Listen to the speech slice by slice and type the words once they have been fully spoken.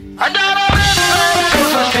I got a red flag,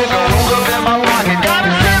 so stick a roll up in my pocket. Got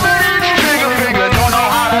a 7-inch trigger finger, don't know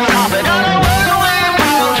how to stop it. Got a runaway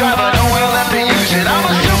pile driver, nowhere left to use it. I'm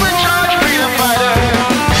a supercharged freedom fighter,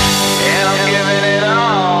 and I'm giving it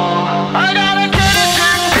all. I got a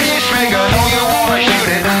 36 peacemaker, know you wanna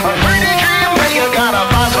shoot it. A pretty dream maker, gotta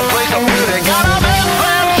find some place to put it. Got a red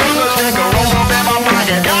flag, so stick a roll up in my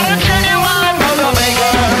pocket. Got a genuine mother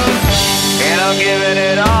maker, and I'm giving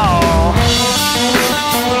it all.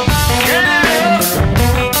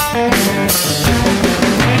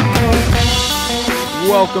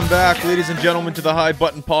 Welcome back, ladies and gentlemen, to the High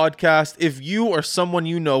Button Podcast. If you or someone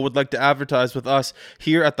you know would like to advertise with us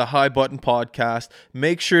here at the High Button Podcast,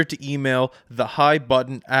 make sure to email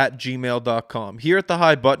thehighbutton@gmail.com. Here at the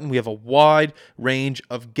High Button, we have a wide range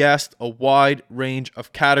of guests, a wide range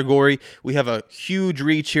of category. We have a huge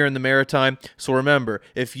reach here in the Maritime. So remember,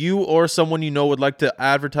 if you or someone you know would like to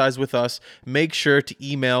advertise with us, make sure to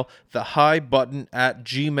email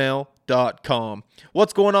thehighbutton@gmail.com.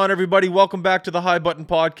 What's going on, everybody? Welcome back to the High Button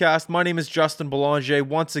Podcast. My name is Justin Belanger.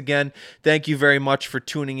 Once again, thank you very much for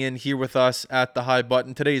tuning in here with us at the High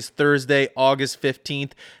Button. Today is Thursday, August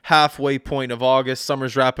 15th, halfway point of August.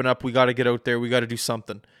 Summer's wrapping up. We got to get out there. We got to do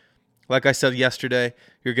something. Like I said yesterday,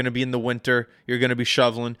 you're going to be in the winter. You're going to be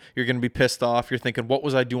shoveling. You're going to be pissed off. You're thinking, what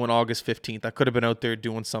was I doing August 15th? I could have been out there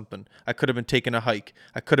doing something. I could have been taking a hike.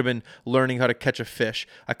 I could have been learning how to catch a fish.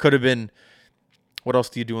 I could have been... What else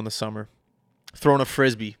do you do in the summer? Throwing a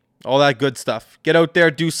frisbee, all that good stuff. Get out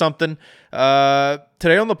there, do something.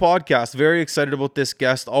 Today on the podcast, very excited about this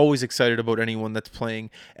guest. Always excited about anyone that's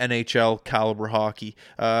playing NHL caliber hockey.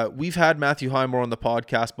 We've had Matthew Highmore on the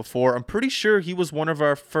podcast before. I'm pretty sure he was one of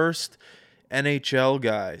our first NHL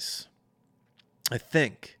guys, I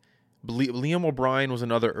think. Liam O'Brien was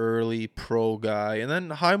another early pro guy. And then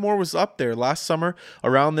Highmore was up there last summer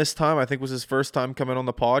around this time. I think was his first time coming on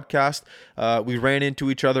the podcast. We ran into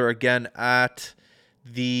each other again at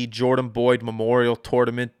the Jordan Boyd Memorial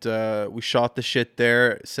Tournament. We shot the shit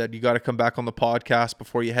there. Said, you got to come back on the podcast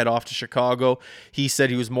before you head off to Chicago. He said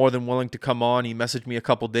he was more than willing to come on. He messaged me a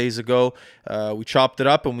couple days ago. We chopped it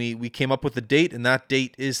up and we came up with a date, and that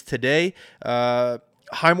date is today.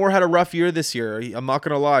 Highmore had a rough year this year. I'm not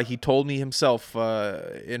going to lie. He told me himself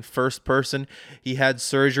in first person he had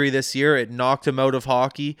surgery this year. It knocked him out of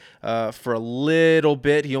hockey for a little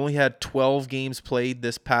bit. He only had 12 games played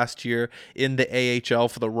this past year in the AHL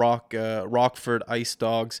for the Rockford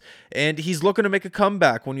IceHogs. And he's looking to make a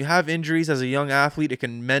comeback. When you have injuries as a young athlete, it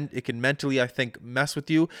can mentally, I think, mess with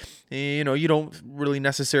you. You know, you don't really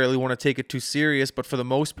necessarily want to take it too serious, but for the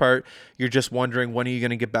most part, you're just wondering, when are you going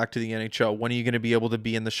to get back to the NHL? When are you going to be able to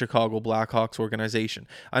be in the Chicago Blackhawks organization?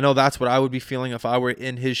 I know that's what I would be feeling if I were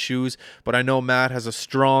in his shoes, but I know Matt has a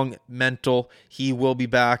strong mental. He will be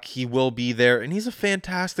back. He will be there, and he's a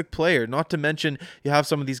fantastic player. Not to mention, you have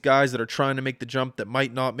some of these guys that are trying to make the jump that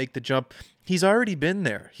might not make the jump. He's already been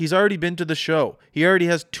there. He's already been to the show. He already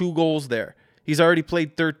has 2 goals there. He's already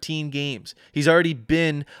played 13 games. He's already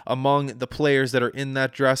been among the players that are in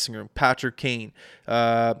that dressing room. Patrick Kane,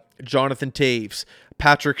 Jonathan Taves,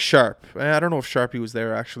 Patrick Sharp. I don't know if Sharpie was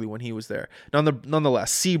there actually when he was there.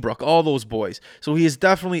 Nonetheless, Seabrook, all those boys. So he is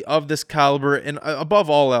definitely of this caliber. And above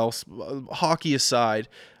all else, hockey aside,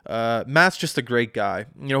 Matt's just a great guy.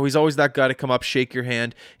 You know, he's always that guy to come up, shake your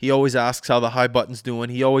hand. He always asks how the High Button's doing.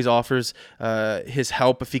 He always offers his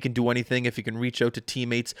help if he can do anything, if he can reach out to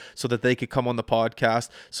teammates so that they could come on the podcast.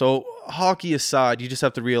 So hockey aside, you just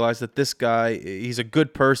have to realize that this guy, he's a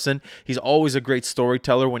good person. He's always a great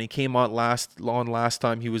storyteller. When he came on last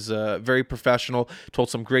time, he was very professional, told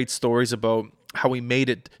some great stories about how he made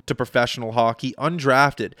it to professional hockey,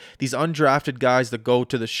 undrafted. These undrafted guys that go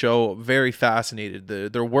to the show, very fascinated.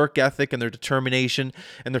 Their work ethic and their determination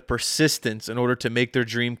and their persistence in order to make their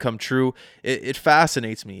dream come true. It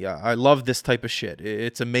fascinates me. I love this type of shit.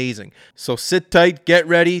 It's amazing. So sit tight, get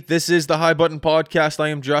ready. This is the High Button Podcast. I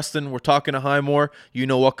am Justin. We're talking to Highmore. You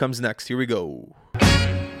know what comes next. Here we go.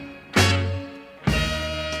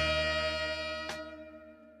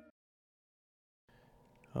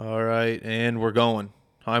 All right, and we're going.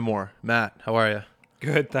 Highmore. Matt, how are you?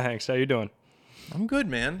 Good, thanks. How you doing? I'm good,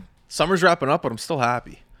 man. Summer's wrapping up, but I'm still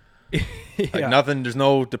happy. Yeah. Nothing, there's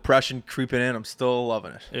no depression creeping in. I'm still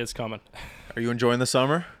loving it. It's coming. Are you enjoying the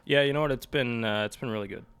summer? Yeah, you know what? It's been really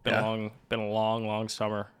good. Been Yeah. a long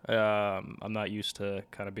summer. I'm not used to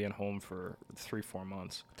kind of being home for 3-4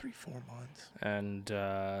 months. 3-4 months. And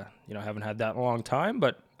haven't had that in a long time,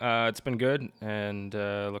 but it's been good, and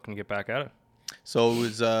looking to get back at it. So it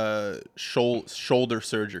was shoulder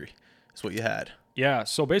surgery is what you had. Yeah,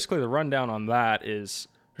 so basically the rundown on that is...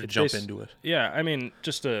 Jump into it. Yeah, I mean,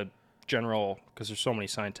 just to general, because there's so many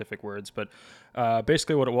scientific words, but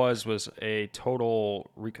basically what it was a total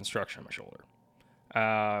reconstruction of my shoulder.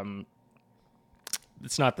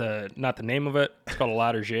 It's not the name of it. It's called a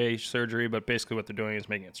Latarjet surgery, but basically what they're doing is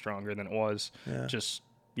making it stronger than it was. Yeah. Just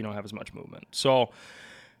you don't have as much movement. So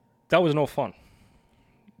that was no fun.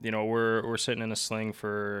 We're sitting in a sling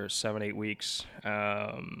for 7-8 weeks.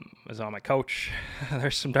 I was on my couch.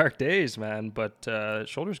 There's some dark days, man, but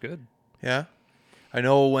shoulder's good. Yeah. I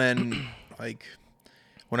know when I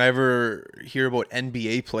ever hear about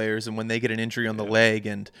NBA players and when they get an injury on the leg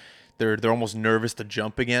and they're almost nervous to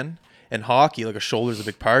jump again. In hockey, like a shoulder is a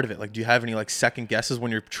big part of it. Like, do you have any like second guesses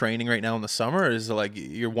when you're training right now in the summer, or is it like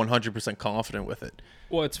you're 100% confident with it?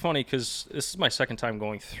 Well, it's funny because this is my second time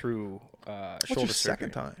going through What's shoulder your surgery.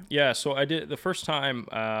 second time? Yeah, so I did the first time.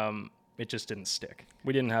 It just didn't stick.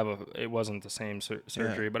 We didn't have it wasn't the same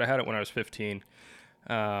surgery, but I had it when I was 15.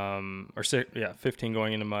 15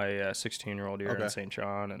 going into my 16-year-old year in St.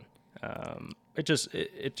 John, and it just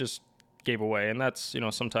gave away, and that's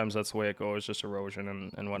sometimes that's the way it goes, just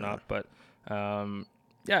erosion and whatnot. But I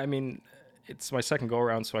mean, it's my second go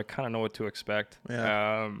around, so I kind of know what to expect.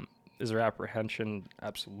 Is there apprehension?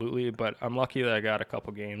 Absolutely, but I'm lucky that I got a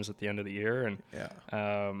couple games at the end of the year, and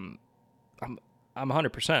I'm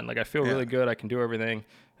 100%. Like, I feel really good. I can do everything.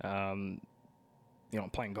 I'm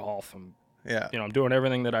playing golf. I'm doing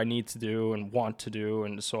everything that I need to do and want to do,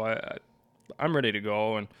 and so I'm ready to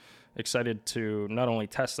go and excited to not only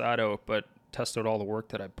test that out, but test out all the work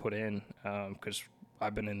that I put in, because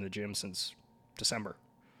I've been in the gym since December.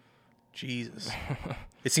 Jesus.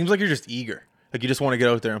 It seems like you're just eager. Like, you just want to get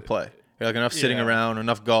out there and play. You're like, enough sitting around,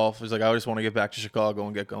 enough golf. It's like, I just want to get back to Chicago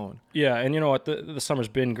and get going. Yeah, and you know what? The summer's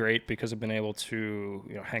been great because I've been able to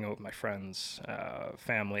hang out with my friends,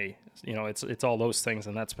 family. It's all those things,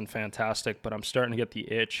 and that's been fantastic. But I'm starting to get the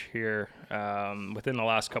itch here within the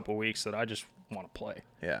last couple of weeks that I just want to play.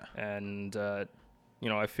 Yeah. And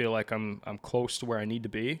I feel like I'm close to where I need to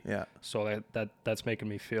be. Yeah. So that's making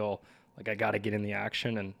me feel like I got to get in the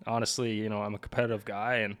action. And honestly, I'm a competitive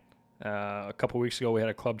guy, and a couple of weeks ago, we had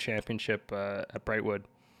a club championship at Brightwood,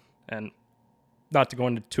 and not to go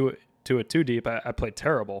into it too deep, I played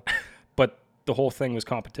terrible, but the whole thing was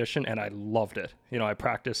competition, and I loved it. I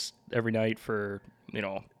practiced every night for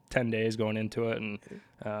 10 days going into it, and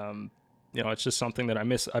it's just something that I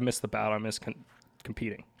miss. I miss the battle. I miss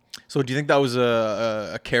competing. So do you think that was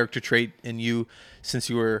a character trait in you since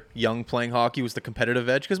you were young playing hockey, was the competitive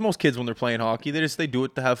edge? Because most kids, when they're playing hockey, they do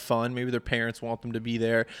it to have fun. Maybe their parents want them to be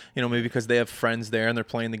there, maybe because they have friends there and they're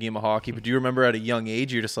playing the game of hockey. But do you remember at a young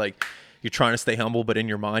age, you're just like, you're trying to stay humble, but in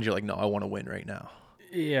your mind, you're like, no, I want to win right now.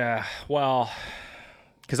 Yeah, well...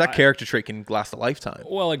 Because that character trait can last a lifetime.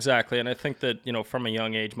 Well, exactly. And I think that, from a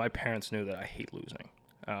young age, my parents knew that I hate losing.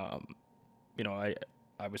 I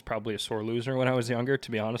was probably a sore loser when I was younger,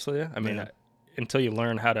 to be honest with you. I mean, until you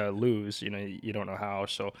learn how to lose, you don't know how.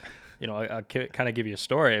 So, I'll kind of give you a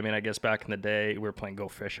story. I mean, I guess back in the day, we were playing Go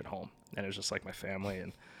Fish at home, and it was just like my family,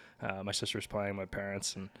 and my sister was playing, my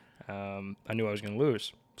parents, and I knew I was going to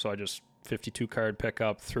lose. So I just 52 card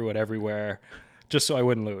pickup, threw it everywhere, just so I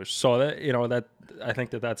wouldn't lose. So that I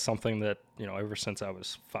think that's something that ever since I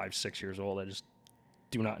was 5-6 years old, I just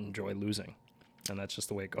do not enjoy losing. And that's just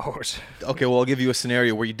the way it goes. Okay, well, I'll give you a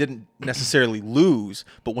scenario where you didn't necessarily lose,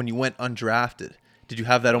 but when you went undrafted, did you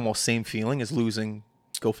have that almost same feeling as losing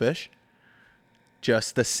Go Fish?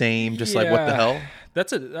 Just the same, just like, what the hell?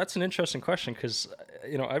 That's an interesting question because,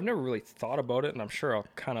 I've never really thought about it, and I'm sure I'll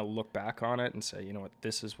kind of look back on it and say, what,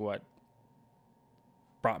 this is what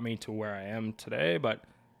brought me to where I am today. But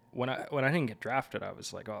when I didn't get drafted, I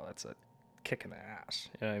was like, oh, that's a kick in the ass.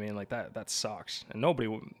 You know what I mean? Like, that sucks. And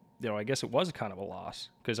nobody... I guess it was kind of a loss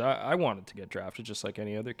because I wanted to get drafted just like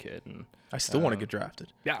any other kid. And I still want to get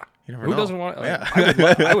drafted. Yeah. You never Who know. doesn't want Yeah.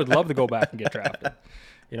 I would love to go back and get drafted.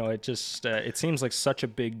 It just, it seems like such a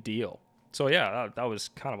big deal. So, yeah, that was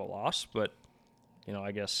kind of a loss. But,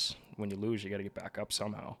 I guess when you lose, you got to get back up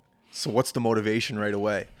somehow. So what's the motivation right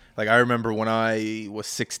away? Like, I remember when I was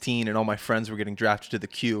 16 and all my friends were getting drafted to the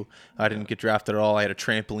queue. I didn't get drafted at all. I had a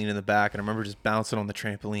trampoline in the back, and I remember just bouncing on the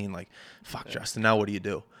trampoline like, fuck, Justin, now what do you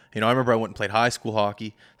do? I remember I went and played high school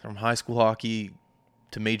hockey. From high school hockey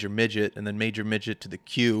to major midget, and then major midget to the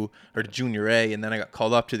Q, or to junior A, and then I got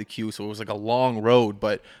called up to the Q, so it was like a long road.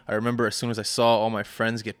 But I remember as soon as I saw all my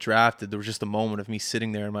friends get drafted, there was just a moment of me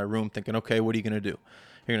sitting there in my room thinking, okay, what are you going to do?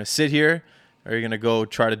 You're going to sit here, or you're going to go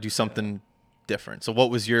try to do something different? So what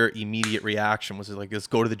was your immediate reaction? Was it like, let's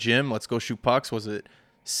go to the gym, let's go shoot pucks? Was it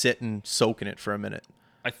sit and soak in it for a minute?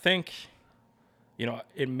 I think...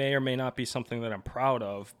 it may or may not be something that I'm proud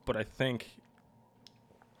of, but I think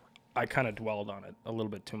I kind of dwelled on it a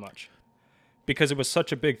little bit too much. because it was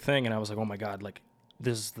such a big thing, and I was like, oh my God, like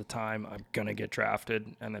this is the time I'm gonna get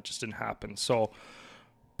drafted, and that just didn't happen. So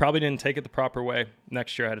probably didn't take it the proper way.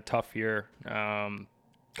 Next year I had a tough year.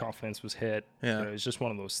 Confidence was hit. Yeah. It was just one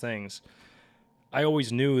of those things. I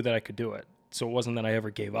always knew that I could do it, so it wasn't that I ever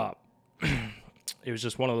gave up. It was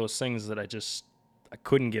just one of those things that I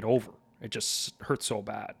couldn't get over. It just hurt so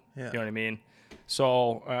bad. Yeah. You know what I mean?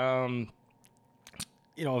 So,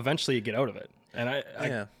 eventually you get out of it. And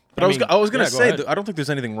But I was gonna say ahead. I don't think there's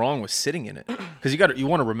anything wrong with sitting in it, because you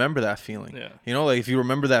want to remember that feeling. Yeah. You know, like if you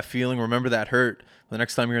remember that feeling, remember that hurt. The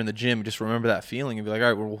next time you're in the gym, just remember that feeling and be like, all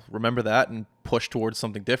right, we'll remember that and push towards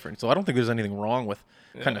something different. So I don't think there's anything wrong with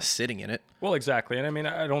kind of sitting in it. Well, exactly. And I mean,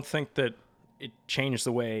 I don't think that it changed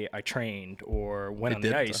the way I trained or went on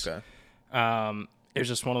the ice. Okay. It was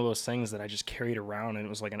just one of those things that I just carried around, and it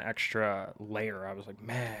was like an extra layer. I was like,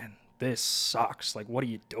 man, this sucks. Like, what are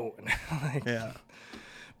you doing? Yeah.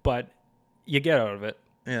 But you get out of it.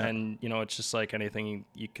 Yeah. And, it's just like anything,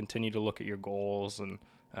 you continue to look at your goals. And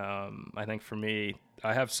I think for me,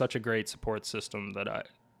 I have such a great support system that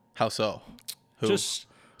How so? Who? just,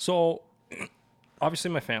 so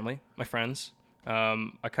obviously my family, my friends,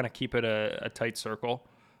 I kind of keep it a tight circle.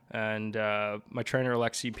 And my trainer,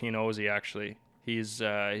 Alexi Pianozzi, actually, he's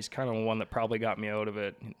kind of the one that probably got me out of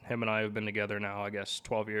it. Him and I have been together now, I guess,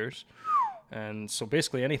 12 years. And so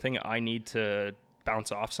basically anything I need to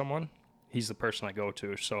bounce off someone, he's the person I go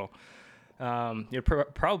to. So you'd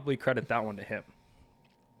probably credit that one to him.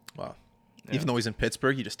 Wow. Yeah. Even though he's in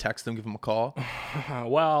Pittsburgh, you just text him, give him a call.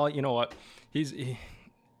 Well, you know what?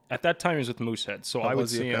 At that time he was with Moosehead, so I would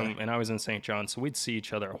see him, and I was in St. John, so we'd see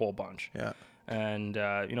each other a whole bunch. Yeah. And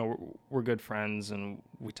we're good friends, and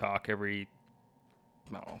we talk every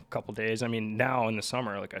couple days. I mean, now in the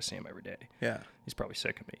summer, like I see him every day. Yeah. He's probably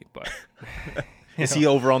sick of me, but Is he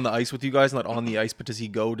over on the ice with you guys? Not on the ice, but does he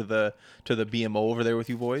go to the BMO over there with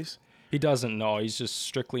you boys? He doesn't know. He's just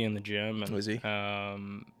strictly in the gym. And, is he?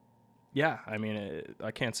 Yeah, I mean,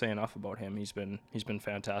 I can't say enough about him. He's been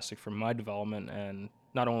fantastic for my development, and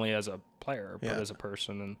not only as a player, but as a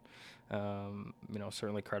person. And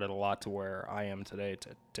certainly credit a lot to where I am today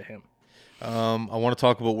to him. I want to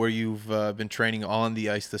talk about where you've been training on the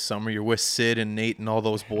ice this summer. You're with Sid and Nate and all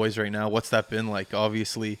those boys right now. What's that been like?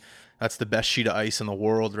 Obviously, that's the best sheet of ice in the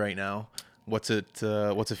world right now. What's it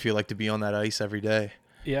feel like to be on that ice every day?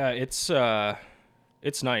 Yeah, it's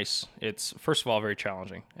nice. It's, first of all, very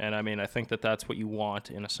challenging. And I mean, I think that's what you want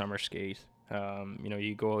in a summer skate.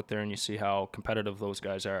 You go out there and you see how competitive those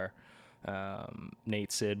guys are.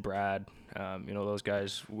 Nate, Sid, Brad, those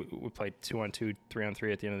guys, we played 2-on-2,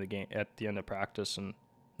 3-on-3 at the end of the game, at the end of practice, and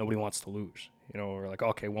nobody wants to lose. We're like,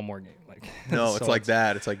 okay, one more game. Like, no, so it's like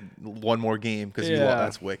that. It's like one more game because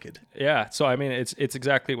that's wicked. Yeah. So, I mean, it's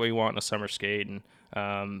exactly what you want in a summer skate.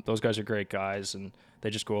 And those guys are great guys, and they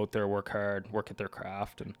just go out there, work hard, work at their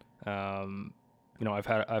craft. And, I've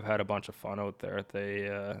had a bunch of fun out there.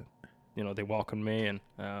 They welcomed me, and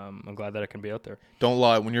I'm glad that I can be out there. Don't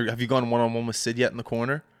lie. Have you gone one-on-one with Sid yet in the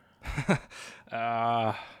corner?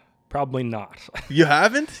 Probably not. You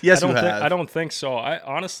haven't? Yes, you have. I don't think so.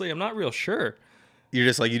 I'm not real sure. You're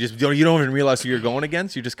just like, you don't even realize who you're going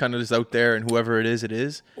against. You're just kind of just out there, and whoever it is, it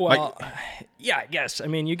is. Well, yeah, I guess. I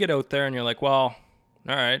mean, you get out there and you're like, well,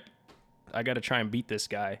 all right, I got to try and beat this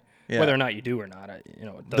guy. Yeah. Whether or not you do or not, it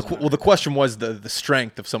doesn't matter. The question was the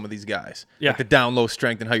strength of some of these guys. Yeah. Like the down low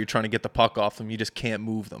strength and how you're trying to get the puck off them. You just can't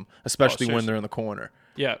move them, especially when they're in the corner.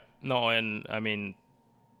 Yeah. No, and I mean,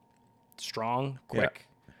 strong, quick.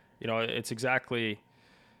 Yeah. It's exactly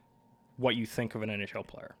what you think of an NHL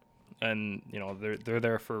player. And, they're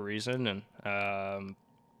there for a reason, and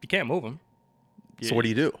you can't move them. So what do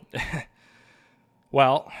you do?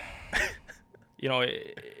 Well,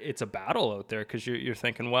 it's a battle out there because you're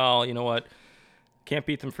thinking, well, you know what? Can't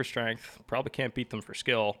beat them for strength. Probably can't beat them for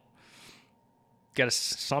skill. Got to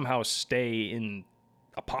somehow stay in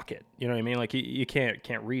a pocket. You know what I mean? Like you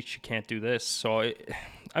can't reach. You can't do this. So,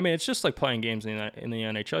 it's just like playing games in the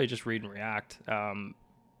NHL. You just read and react.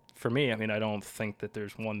 For me, I don't think that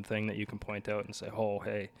there's one thing that you can point out and say, oh,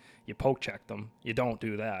 hey, you poke check them. You don't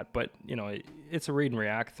do that. But, it's a read and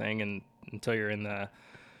react thing. And until you're in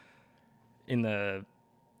the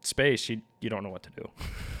space, you don't know what to do.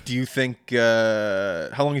 Do you think,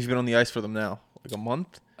 how long have you been on the ice for them now? Like a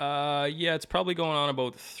month? Yeah, it's probably going on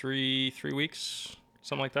about three weeks,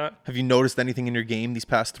 something like that. Have you noticed anything in your game these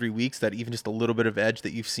past 3 weeks that even just a little bit of edge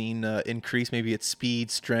that you've seen increase? Maybe it's speed,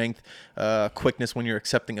 strength, quickness when you're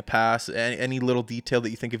accepting a pass, any little detail that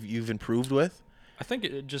you think you've improved with? I think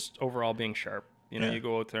it just overall being sharp. You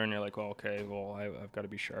go out there and you're like, well, okay, well, I've got to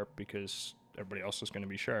be sharp because everybody else is going to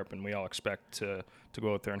be sharp, and we all expect to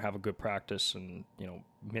go out there and have a good practice and,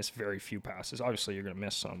 miss very few passes. Obviously, you're going to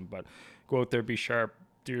miss some, but go out there, be sharp,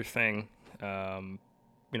 do your thing.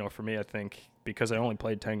 For me, I think because I only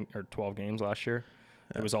played 10 or 12 games last year,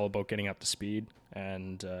 it was all about getting up to speed,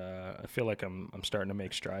 and I feel like I'm starting to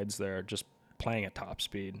make strides there, just playing at top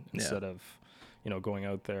speed instead of, going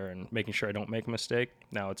out there and making sure I don't make a mistake.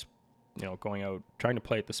 Now it's, going out, trying to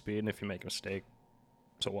play at the speed, and if you make a mistake,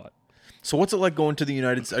 so what? So what's it like going to the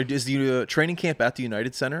United? Is the training camp at the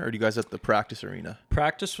United Center, or do you guys at the practice arena?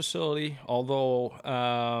 Practice facility, although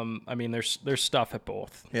there's stuff at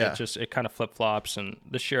both. Yeah. It kind of flip flops, and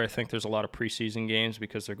this year I think there's a lot of preseason games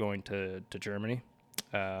because they're going to Germany.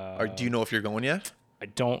 Do you know if you're going yet? I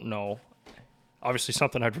don't know. Obviously,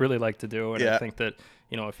 something I'd really like to do, and I think that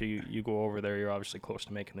if you go over there, you're obviously close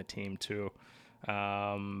to making the team too.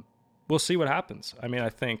 We'll see what happens. I mean, I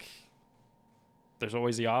think there's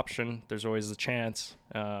always the option. There's always the chance.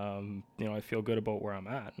 I feel good about where I'm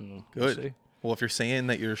at. And Good. We'll see. Well, if you're saying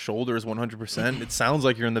that your shoulder is 100%, it sounds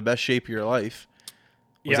like you're in the best shape of your life.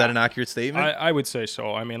 Was that an accurate statement? I would say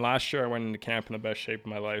so. I mean, last year I went into camp in the best shape of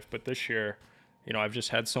my life, but this year, I've just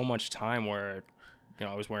had so much time where,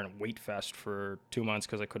 I was wearing a weight vest for 2 months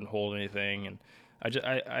because I couldn't hold anything, and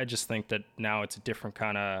I just think that now it's a different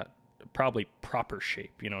kind of probably proper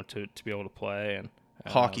shape, to be able to play and.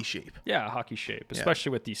 Hockey shape. Yeah, hockey shape,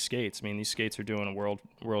 especially with these skates. I mean, these skates are doing a world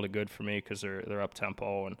of good for me because they're up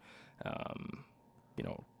tempo and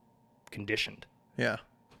conditioned. Yeah.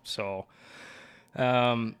 So,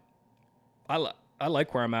 I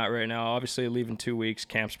like where I'm at right now. Obviously, leaving 2 weeks,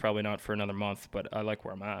 camp's probably not for another month, but I like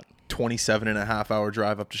where I'm at. 27.5-hour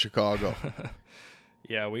drive up to Chicago.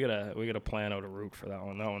 Yeah, we gotta plan out a route for that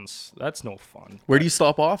one. That's no fun. Where do you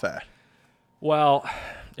stop off at? Well,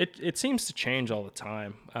 it seems to change all the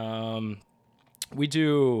time. We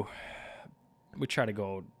try to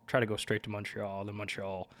go straight to Montreal, then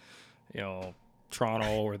Montreal,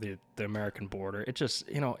 Toronto or the American border. It just,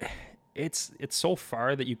 it's so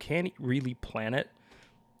far that you can't really plan it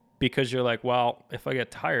because you're like, well, if I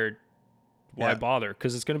get tired, why bother?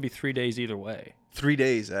 Because it's going to be 3 days either way. 3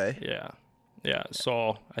 days, eh? Yeah.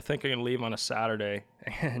 So I think I'm going to leave on a Saturday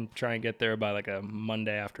and try and get there by like a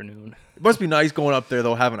Monday afternoon. It must be nice going up there,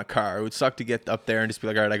 though, having a car. It would suck to get up there and just be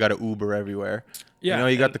like, all right, I got to Uber everywhere. Yeah.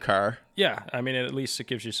 You got the car. Yeah. I mean, at least it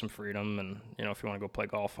gives you some freedom. And, if you want to go play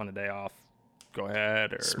golf on a day off, go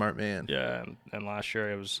ahead. Or, Smart man. Yeah. And last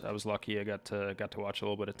year I was lucky. I got to watch a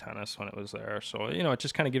little bit of tennis when it was there. So, it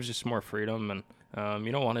just kind of gives you some more freedom. And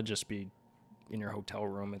you don't want to just be in your hotel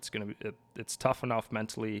room. It's tough enough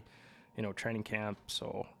mentally, training camp.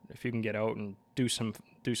 So if you can get out and do some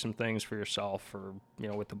things for yourself or,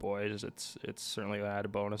 with the boys, it's certainly an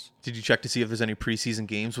added bonus. Did you check to see if there's any preseason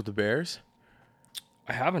games with the Bears?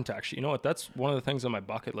 I haven't actually. You know what? That's one of the things on my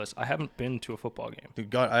bucket list. I haven't been to a football game.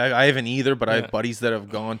 God, I haven't either, but I have buddies that have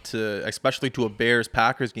gone to, especially to a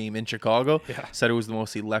Bears-Packers game in Chicago. Yeah. Said it was the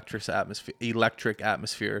most electric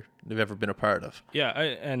atmosphere they've ever been a part of. Yeah,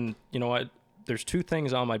 and you know what? There's two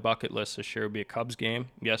things on my bucket list this year. It would be a Cubs game.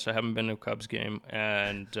 Yes, I haven't been to a Cubs game.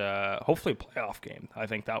 And hopefully a playoff game. I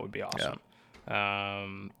think that would be awesome. Yeah.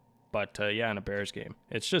 And a Bears game.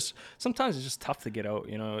 It's just, sometimes it's just tough to get out.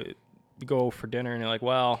 You go for dinner and you're like,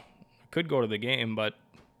 well, I could go to the game, but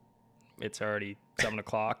it's already 7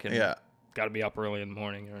 o'clock and got to be up early in the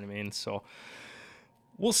morning. You know what I mean? So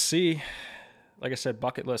we'll see. Like I said,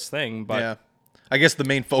 bucket list thing. But yeah. I guess the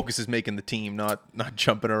main focus is making the team, not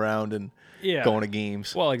jumping around and going to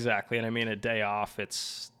games. Well, exactly. And I mean, a day off,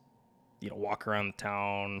 it's, walk around the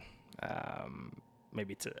town.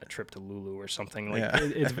 Maybe it's a trip to Lulu or something. Like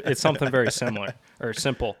it's something very similar or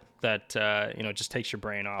simple that, just takes your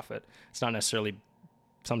brain off it. It's not necessarily,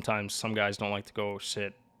 sometimes some guys don't like to go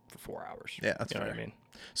sit for 4 hours. Yeah, that's fair. Know what I mean?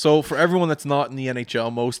 So for everyone that's not in the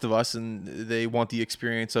NHL, most of us, and they want the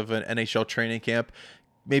experience of an NHL training camp,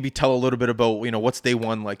 maybe tell a little bit about, what's day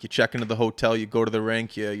one like. You check into the hotel, you go to the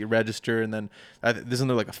rink, you register, and then isn't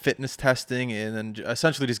there like a fitness testing, and then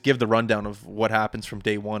essentially just give the rundown of what happens from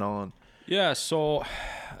day one on. Yeah, so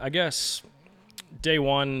I guess day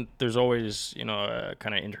one, there's always, a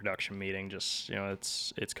kind of introduction meeting. Just,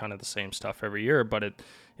 it's kind of the same stuff every year, but it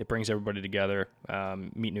brings everybody together,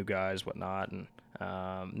 meet new guys, whatnot. And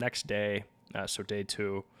next day, so day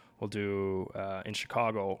two, we'll do in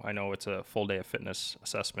Chicago. I know it's a full day of fitness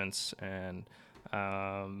assessments, and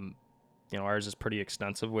ours is pretty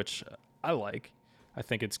extensive, which I like. I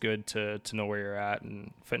think it's good to know where you're at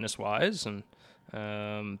and fitness wise.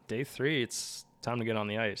 And day three, it's time to get on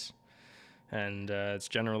the ice, and it's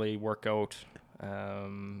generally workout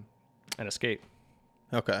and escape.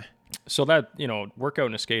 Okay. So that, workout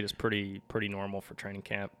and a skate is pretty normal for training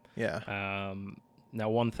camp. Yeah. Now,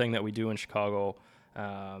 one thing that we do in Chicago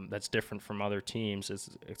that's different from other teams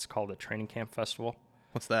is it's called a training camp festival.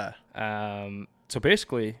 What's that? So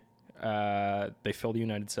basically, they fill the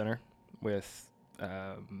United Center with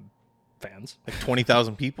fans. Like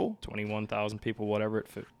 20,000 people? 21,000 people, whatever it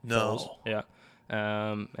fills. No. Yeah.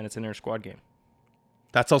 And it's an inter-squad game.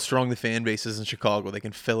 That's how strong the fan base is in Chicago. They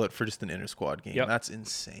can fill it for just an inter-squad game. Yep. That's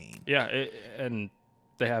insane. Yeah, and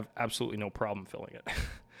they have absolutely no problem filling it.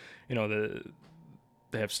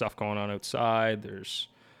 They have stuff going on outside. There's,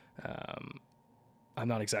 I'm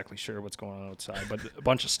not exactly sure what's going on outside, but a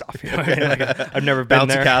bunch of stuff. I've never been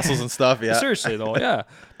there. Bouncy castles and stuff, yeah. Seriously, though, yeah.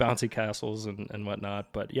 Bouncy castles and whatnot.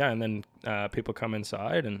 But, yeah, and then people come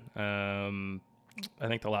inside, and I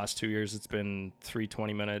think the last 2 years it's been 3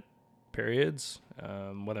 20-minute periods.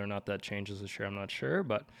 Whether or not that changes this year, I'm not sure.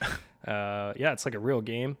 But, yeah, it's like a real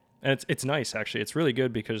game. And it's nice, actually. It's really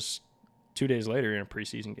good because 2 days later you're in a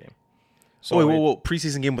preseason game. So whoa.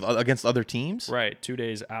 Preseason game against other teams? Right, 2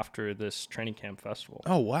 days after this training camp festival.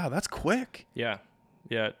 Oh, wow, that's quick. Yeah,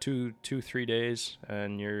 3 days,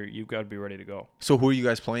 and you've got to be ready to go. So who are you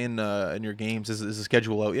guys playing in your games? Is the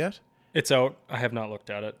schedule out yet? It's out. I have not looked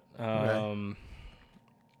at it. Okay.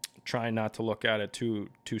 Trying not to look at it too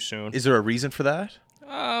soon. Is there a reason for that?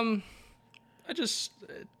 I just,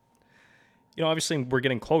 obviously we're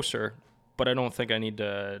getting closer, but I don't think I need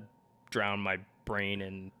to drown my brain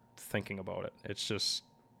in thinking about it. It's just,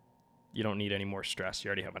 you don't need any more stress. You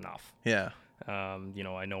already have enough. Yeah. I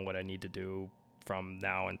know what I need to do from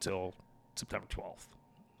now until September 12th.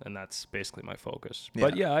 And that's basically my focus. Yeah.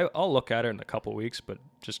 But yeah, I'll look at it in a couple of weeks, but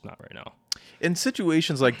just not right now. In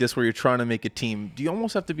situations like this where you're trying to make a team, do you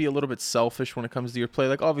almost have to be a little bit selfish when it comes to your play?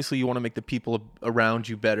 Like, obviously you want to make the people around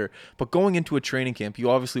you better, but going into a training camp, you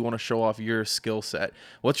obviously want to show off your skill set.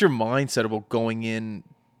 What's your mindset about going in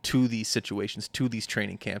to these situations, to these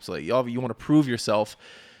training camps? Like, you want to prove yourself.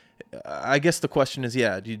 I guess the question is,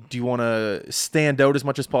 do you want to stand out as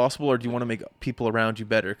much as possible, or do you want to make people around you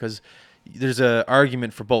better? Because there's an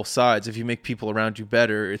argument for both sides. If you make people around you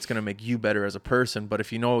better, it's going to make you better as a person. But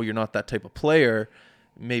if you know you're not that type of player,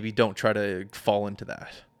 maybe don't try to fall into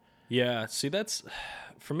that. Yeah, see,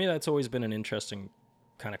 for me, that's always been an interesting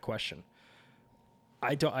kind of question.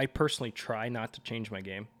 I personally try not to change my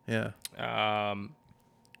game. Yeah.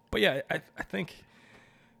 But yeah, I think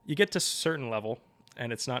you get to a certain level,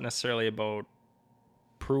 and it's not necessarily about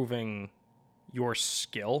proving your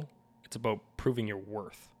skill. It's about proving your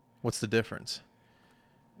worth. What's the difference?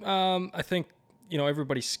 I think,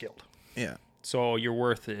 everybody's skilled. Yeah. So your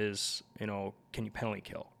worth is, can you penalty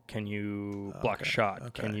kill? Can you block a shot?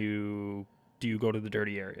 Okay. Do you go to the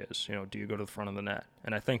dirty areas? Do you go to the front of the net?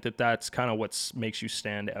 And I think that's kind of what makes you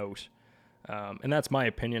stand out. And that's my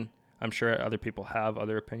opinion. I'm sure other people have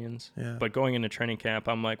other opinions. Yeah. But going into training camp,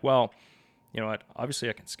 I'm like, well, you know what? Obviously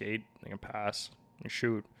I can skate, I can pass, I can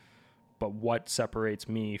shoot. But what separates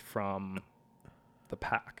me from the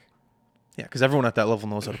pack? Yeah, because everyone at that level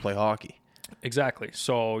knows how to play hockey. Exactly.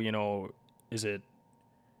 So, is it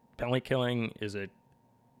penalty killing? Is it,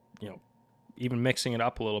 even mixing it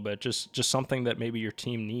up a little bit? Just something that maybe your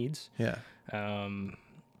team needs. Yeah. And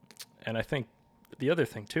I think the other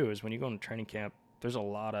thing, too, is when you go into training camp, there's a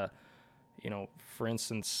lot of, for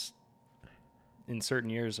instance, in certain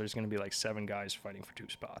years, there's going to be like 7 guys fighting for 2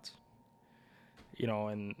 spots.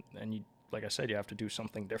 And you, like I said, you have to do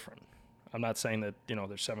something different. I'm not saying that,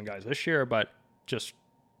 there's 7 guys this year, but just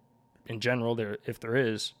in general, if there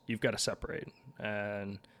is, you've got to separate.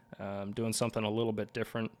 And doing something a little bit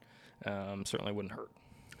different certainly wouldn't hurt.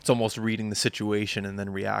 It's almost reading the situation and then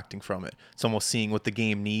reacting from it. It's almost seeing what the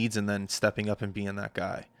game needs and then stepping up and being that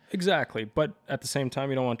guy. Exactly. But at the same time,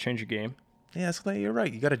 you don't want to change your game. Yeah, you're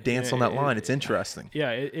right. You got to dance on that line. It's interesting.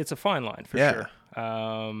 Yeah, it's a fine line for sure.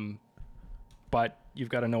 But you've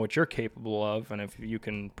got to know what you're capable of, and if you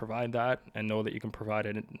can provide that and know that you can provide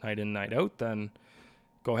it night in, night out, then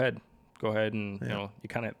go ahead and you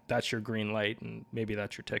kind of, that's your green light, and maybe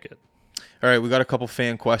that's your ticket. All right, we got a couple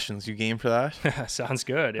fan questions. You game for that? Sounds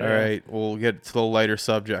good. Yeah. All right, we'll get to the lighter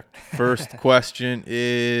subject. First question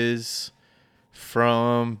is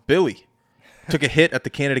from Billy. Took a hit at the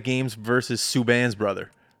Canada Games versus Subban's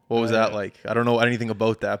brother. What was that like? I don't know anything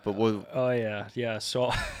about that, but what? Oh yeah.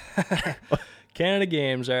 So Canada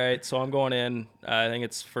Games. All right. So I'm going in. I think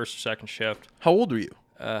it's first or second shift. How old were you?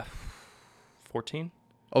 14.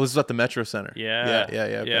 Oh, this is at the Metro Center.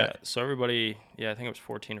 Yeah. So everybody, I think it was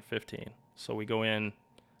 14 or 15. So we go in,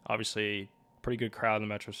 obviously, pretty good crowd in the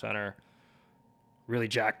Metro Center. Really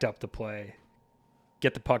jacked up the play.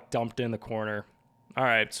 Get the puck dumped in the corner. All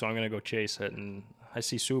right, so I'm going to go chase it. And I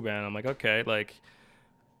see Subban. I'm like, okay, like,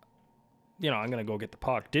 I'm going to go get the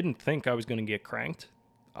puck. Didn't think I was going to get cranked.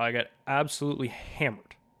 I got absolutely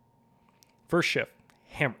hammered. First shift,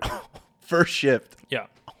 hammered. First shift. Yeah.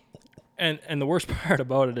 And the worst part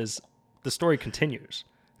about it is the story continues.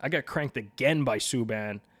 I got cranked again by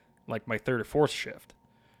Subban, like my third or fourth shift.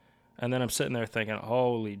 And then I'm sitting there thinking,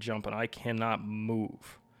 holy jumping, I cannot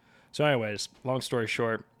move. So anyways, long story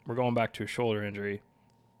short, we're going back to a shoulder injury.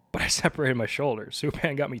 But I separated my shoulder.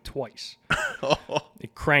 Subban got me twice.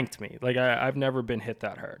 It cranked me. Like, I've never been hit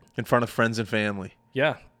that hard. In front of friends and family.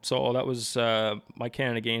 Yeah. So that was, my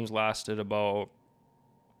Canada games lasted about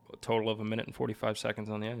a total of 1 minute and 45 seconds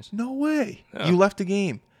on the ice. No way. Yeah. You left the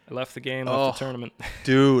game. I left the game, left the tournament.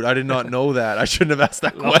 Dude, I did not know that. I shouldn't have asked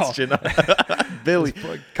that question. Billy.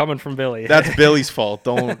 Coming from Billy. That's Billy's fault.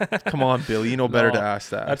 Come on, Billy. You know better to ask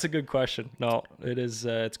that. That's a good question. No, it is.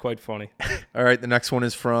 It's quite funny. All right, the next one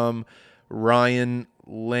is from Ryan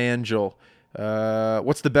Langell.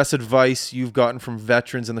 What's the best advice you've gotten from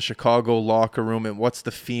veterans in the Chicago locker room, and what's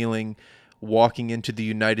the feeling walking into the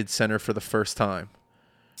United Center for the first time?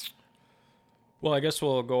 Well, I guess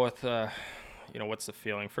we'll go with, what's the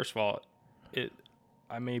feeling? First of all,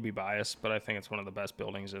 I may be biased, but I think it's one of the best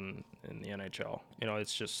buildings in the NHL.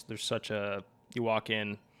 It's just, you walk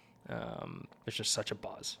in, there's just such a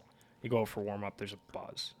buzz. You go for warm-up, there's a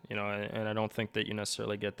buzz, and I don't think that you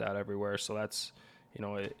necessarily get that everywhere. So that's,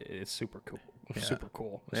 it's super cool. Yeah. Super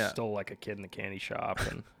cool. Yeah. Still like a kid in the candy shop,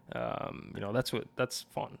 and that's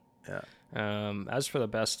fun. Yeah. As for the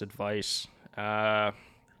best advice, I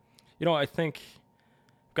think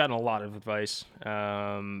I've gotten a lot of advice.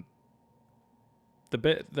 The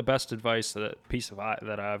best advice,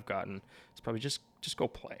 that I've gotten is probably just go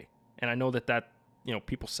play. And I know that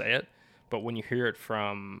people say it, but when you hear it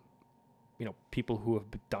from people who have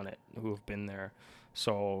done it, who have been there.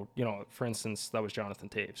 So, for instance, that was Jonathan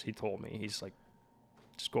Taves. He told me, he's like,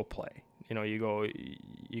 just go play. You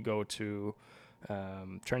go to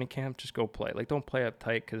training camp, just go play. Like, don't play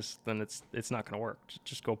uptight, because then it's not going to work.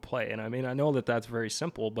 Just go play. And I mean, I know that that's very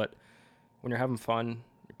simple, but when you're having fun,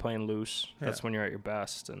 you're playing loose, that's when you're at your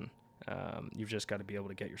best. And you've just got to be able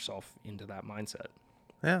to get yourself into that mindset.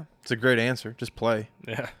 Yeah, it's a great answer. Just play.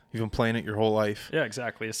 Yeah. You've been playing it your whole life. Yeah,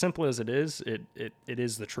 exactly. As simple as it is, it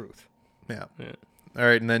is the truth. Yeah. All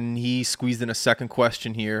right, and then he squeezed in a second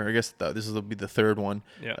question here. I guess this will be the third one.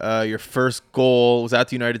 Yeah. Your first goal was at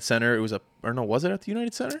the United Center. Was it at the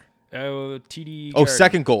United Center? TD. Oh,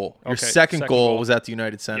 second goal. Your Okay, second goal was at the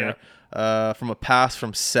United Center. Yeah. From a pass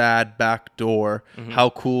from Sad back door. Mm-hmm. How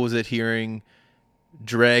cool is it hearing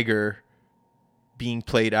Dragger being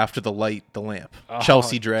played after the lamp?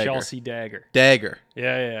 Chelsea Dragger. Chelsea Dagger. Dagger.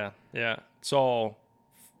 Yeah. So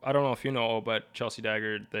I don't know if you know, but Chelsea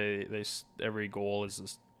Dagger, they every goal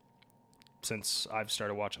is since I've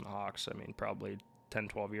started watching the Hawks, I mean, probably 10,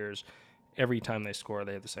 12 years, every time they score,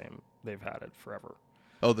 they have the same. They've had it forever.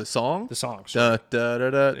 Oh, the song? The song. Da, da, da,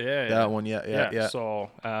 da. Yeah. That one, yeah. So,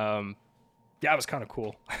 it was kind of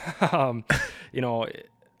cool.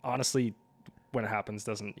 Honestly, when it happens,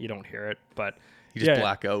 you don't hear it, but you just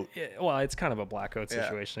black out. Well, it's kind of a blackout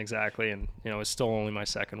situation, exactly. And, it's still only my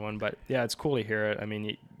second one, but yeah, it's cool to hear it. I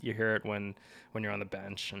mean, you hear it when you're on the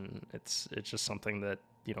bench, and it's just something that,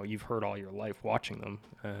 you've heard all your life watching them,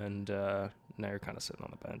 and now you're kind of sitting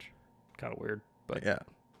on the bench. Kind of weird, but yeah.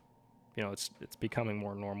 It's becoming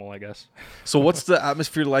more normal, I guess. So what's the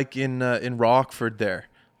atmosphere like in Rockford there?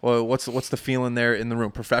 Well, what's the feeling there in the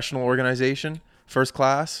room? Professional organization, first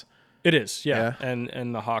class? It is, yeah.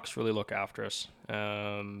 And the Hawks really look after us.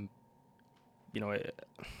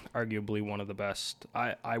 Arguably one of the best.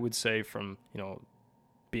 I would say from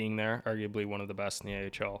being there, arguably one of the best in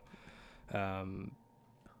the AHL.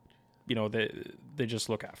 They just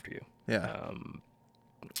look after you. Yeah.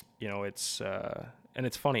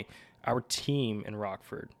 It's funny. Our team in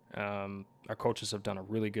Rockford, our coaches have done a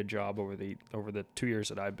really good job over the 2 years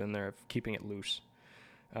that I've been there of keeping it loose.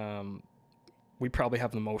 We probably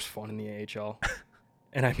have the most fun in the AHL.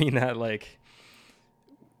 And I mean that, like,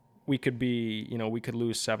 we could lose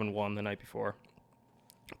 7-1 the night before,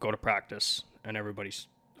 go to practice, and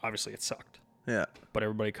obviously it sucked. Yeah. But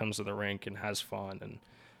everybody comes to the rink and has fun.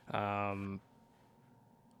 And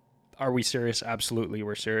are we serious? Absolutely,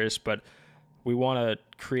 we're serious. But we want to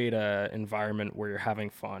create an environment where you're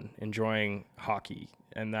having fun, enjoying hockey,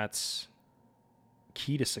 and that's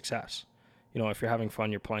key to success. If you're having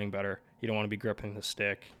fun, you're playing better. You don't want to be gripping the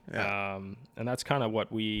stick. Yeah. And that's kind of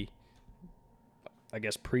what we, I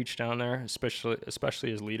guess, preach down there, especially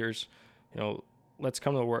as leaders. Let's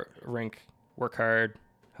come to the rink, work hard,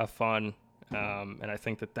 have fun, And I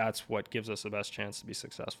think that that's what gives us the best chance to be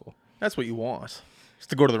successful. That's what you want. Just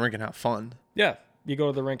to go to the rink and have fun. Yeah, you go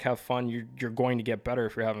to the rink, have fun. You're going to get better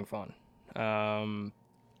if you're having fun.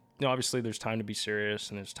 Obviously there's time to be serious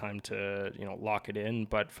and there's time to, lock it in.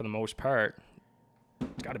 But for the most part,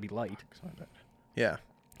 it's got to be light. Yeah.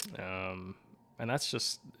 And that's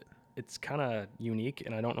just, it's kind of unique.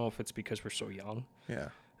 And I don't know if it's because we're so young. Yeah.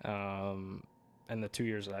 And the 2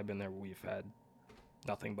 years that I've been there, we've had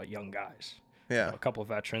nothing but young guys. Yeah. A couple of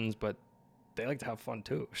veterans, but they like to have fun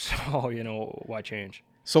too. So, why change?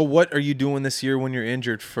 So what are you doing this year when you're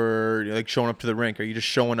injured for like showing up to the rink? Are you just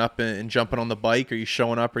showing up and jumping on the bike? Are you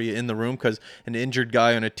showing up? Are you in the room? Because an injured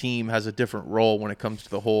guy on a team has a different role when it comes to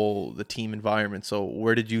the team environment. So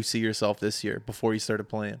where did you see yourself this year before you started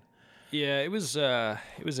playing? Yeah, it was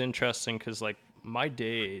interesting because like my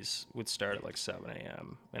days would start at like 7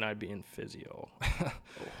 a.m. and I'd be in physio.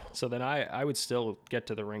 So then I would still get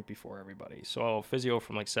to the rink before everybody. So physio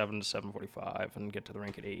from like 7 to 7:45 and get to the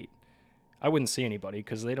rink at 8. I wouldn't see anybody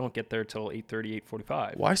because they don't get there till 8:30,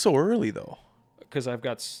 8:45. Why so early though? Because I've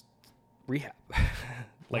got rehab.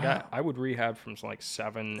 Like Wow. I would rehab from like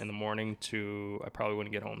 7 in the morning to I probably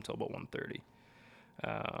wouldn't get home till about 1:30.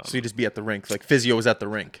 So you just be at the rink, like physio was at the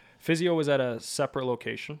rink. Physio was at a separate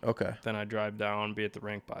location. Okay. Then I drive down, be at the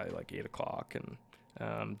rink by like 8 o'clock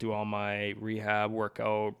and do all my rehab,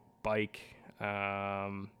 workout, bike,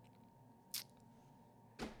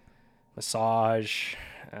 massage,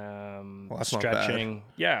 Well, that's not stretching.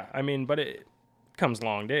 Yeah, I mean, but it comes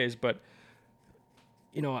long days. But,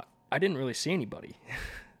 I didn't really see anybody.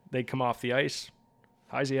 They'd come off the ice.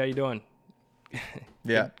 Hi, Z, how you doing?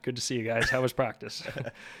 Yeah. Good to see you guys. How was practice?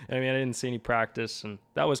 I didn't see any practice, and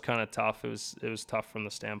that was kind of tough. It was tough from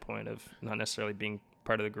the standpoint of not necessarily being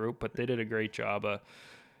part of the group, but they did a great job of,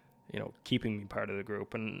 keeping me part of the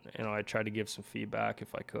group. And, I tried to give some feedback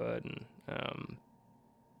if I could and,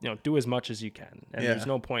 do as much as you can. And there's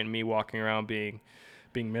no point in me walking around being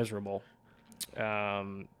miserable.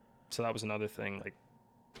 So that was another thing, like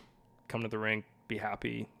come to the rink, be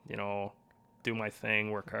happy, do my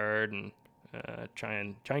thing, work hard, and try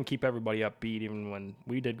and keep everybody upbeat, even when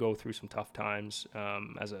we did go through some tough times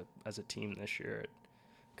as a team this year,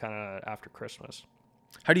 kind of after Christmas.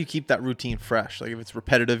 How do you keep that routine fresh? Like if it's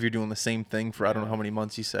repetitive, you're doing the same thing for I don't know how many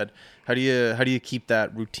months you said. How do you keep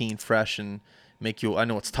that routine fresh and make you? I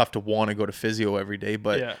know it's tough to want to go to physio every day,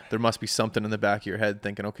 but there must be something in the back of your head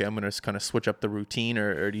thinking, okay, I'm going to just kind of switch up the routine,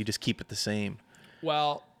 or do you just keep it the same?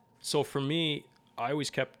 Well, so for me, I always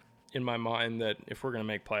kept in my mind that if we're going to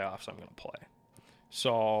make playoffs, I'm going to play.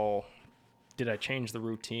 So did I change the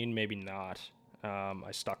routine? Maybe not.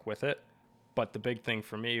 I stuck with it. But the big thing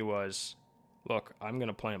for me was, look, I'm going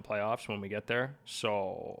to play in playoffs when we get there,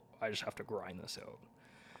 so I just have to grind this out.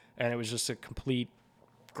 And it was just a complete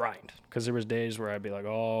grind, because there was days where I'd be like,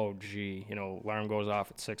 oh, gee, alarm goes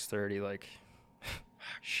off at 6:30, like,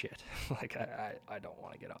 shit, like I don't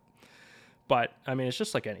want to get up. But, it's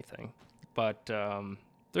just like anything. But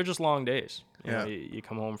they're just long days. You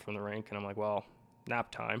come home from the rink, and I'm like, well,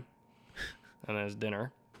 nap time, and then it's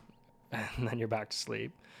dinner, and then you're back to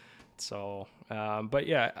sleep. So, but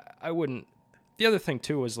yeah, I wouldn't. The other thing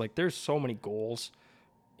too is like there's so many goals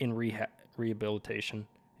in rehabilitation.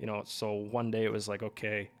 So one day it was like,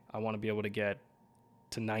 okay, I want to be able to get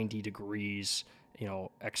to 90 degrees,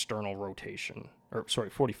 external rotation,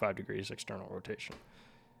 45 degrees external rotation.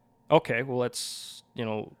 Okay, well let's,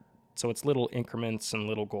 so it's little increments and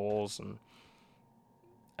little goals, and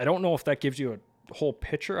I don't know if that gives you a whole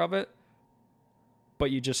picture of it, but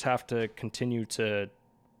you just have to continue to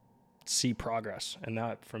see progress, and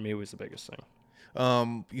that for me was the biggest thing.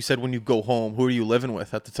 You said when you go home, who are you living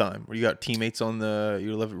with at the time? Or you got teammates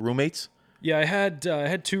roommates? Yeah, I had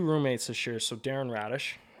 2 roommates this year. So Darren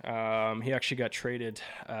Radish, he actually got traded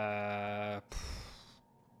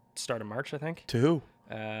start of March, I think. To who?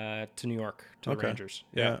 To New York, to the Rangers.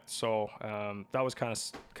 Yeah. So that was kind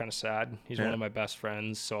of sad. He's one of my best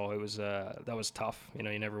friends, so it was that was tough. You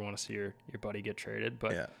never want to see your buddy get traded,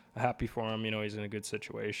 but I'm happy for him. He's in a good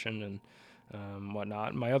situation and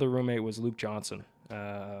whatnot. My other roommate was Luke Johnson.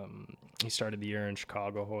 He started the year in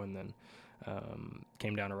Chicago and then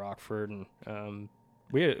came down to Rockford, and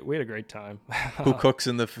we had a great time. Who cooks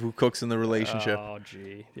in the relationship? Oh,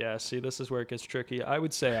 gee. Yeah, see, this is where it gets tricky. I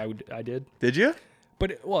would say I did. Did you?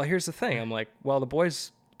 But, here's the thing. I'm like, well, the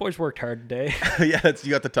boys worked hard today. Yeah, you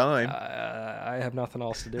got the time. I have nothing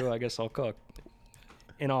else to do. I guess I'll cook.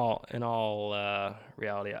 In all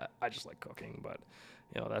reality, I just like cooking, but,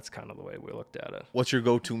 that's kind of the way we looked at it. What's your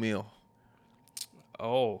go-to meal?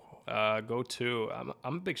 Go to.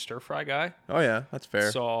 I'm a big stir fry guy. Oh yeah, that's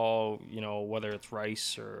fair. So whether it's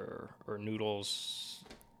rice or noodles,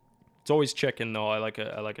 it's always chicken though. I like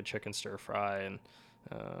a chicken stir fry, and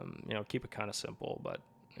keep it kind of simple. But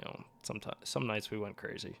sometimes some nights we went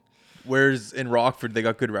crazy. Where's in Rockford? They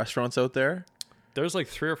got good restaurants out there. There's like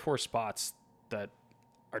 3 or 4 spots that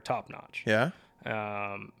are top notch. Yeah.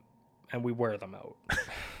 And we wear them out.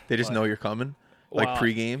 They just know you're coming. Like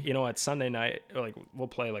pregame? At Sunday night, like we'll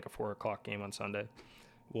play like a 4:00 game on Sunday.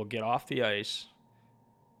 We'll get off the ice.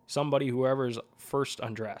 Whoever's first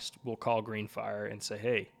undressed, will call Green Fire and say,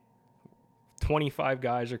 hey, 25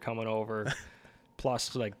 guys are coming over,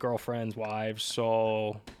 plus like girlfriends, wives.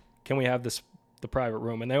 So can we have the private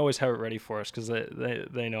room? And they always have it ready for us because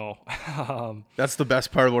they know. That's the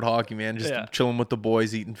best part about hockey, man. Just chilling with the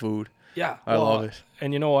boys, eating food. Yeah. I love it.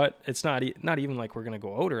 And you know what? It's not even like we're going to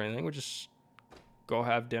go out or anything. We're just go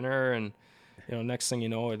have dinner, and next thing you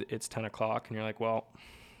know, it's 10 o'clock, and you're like, well,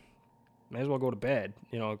 may as well go to bed,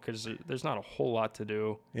 because there's not a whole lot to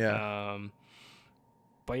do. Yeah.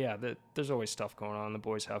 But yeah, there's always stuff going on. The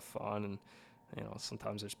boys have fun, and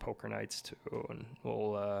sometimes there's poker nights too, and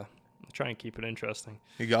we'll try and keep it interesting.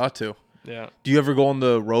 You got to. Yeah. Do you ever go on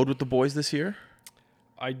the road with the boys this year?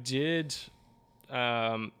 I did.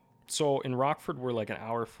 So in Rockford, we're like an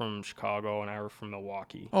hour from Chicago, an hour from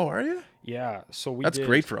Milwaukee. Oh, are you? Yeah. So That's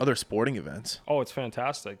great for other sporting events. Oh, it's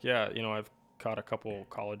fantastic. Yeah. I've caught a couple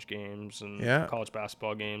college games and college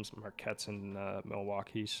basketball games, Marquette's in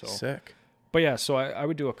Milwaukee. So sick. But yeah, so I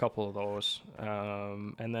would do a couple of those.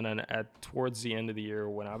 And then towards the end of the year,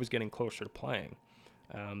 when I was getting closer to playing,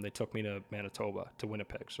 they took me to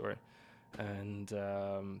Winnipeg, sorry. And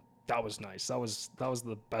that was nice. That was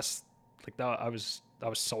the best. Like that, I was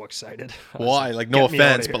so excited. Why? Like, no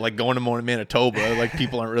offense, but like going to Manitoba, like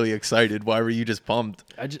people aren't really excited. Why were you just pumped?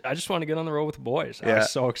 I just want to get on the road with the boys. Yeah. I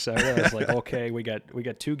was so excited. I was like, okay, we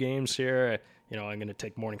got 2 games here. I'm gonna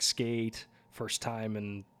take morning skate, first time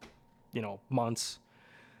in months.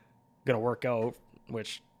 Gonna work out,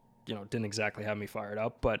 which didn't exactly have me fired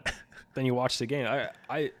up. But then you watch the game.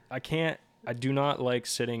 I do not like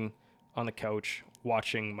sitting on the couch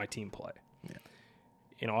watching my team play.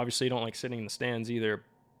 Yeah. Obviously you don't like sitting in the stands either,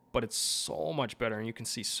 but it's so much better and you can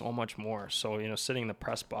see so much more. So, sitting in the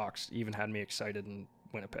press box even had me excited in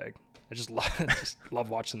Winnipeg. I just love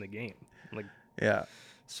watching the game. Like, yeah.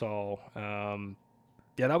 So,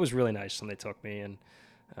 that was really nice when they took me,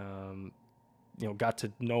 and, got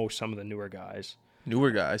to know some of the newer guys.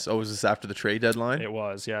 Newer guys? Oh, was this after the trade deadline? It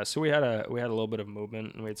was, yeah. So we had a little bit of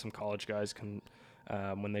movement, and we had some college guys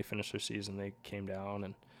when they finished their season, they came down,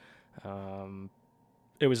 and,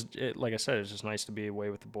 like I said, it was just nice to be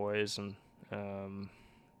away with the boys and,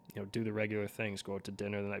 do the regular things, go out to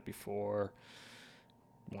dinner the night before,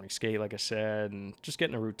 morning skate, like I said, and just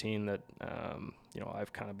getting a routine that,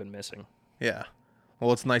 I've kind of been missing. Yeah.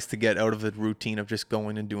 Well, it's nice to get out of the routine of just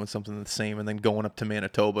going and doing something the same and then going up to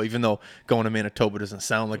Manitoba, even though going to Manitoba doesn't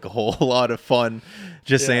sound like a whole lot of fun.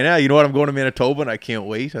 Just saying, you know what, I'm going to Manitoba and I can't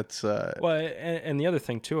wait. That's Well, and the other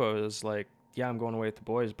thing, too, I was like, yeah, I'm going away with the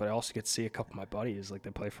boys, but I also get to see a couple of my buddies. Like, they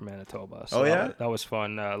play for Manitoba. So that was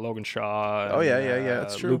fun. Logan Shaw. And,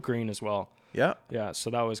 that's true. Luke Green as well. Yeah. Yeah, so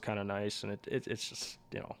that was kind of nice. And it's just,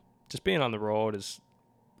 just being on the road is,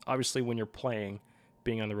 obviously when you're playing,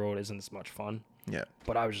 being on the road isn't as much fun. Yeah.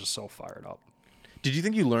 But I was just so fired up. Did you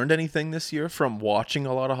think you learned anything this year from watching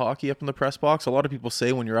a lot of hockey up in the press box? A lot of people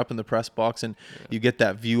say when you're up in the press box and you get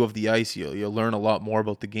that view of the ice, you'll learn a lot more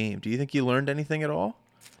about the game. Do you think you learned anything at all?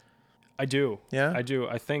 I do. Yeah? I do.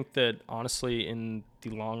 I think that, honestly, in the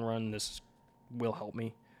long run, this will help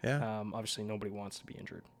me. Yeah. Obviously, nobody wants to be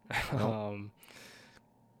injured. No.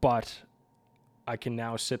 But I can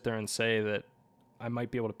now sit there and say that I might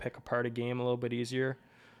be able to pick apart a game a little bit easier.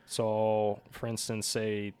 So, for instance,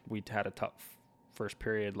 say we had a tough first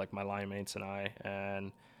period, like my line mates and I,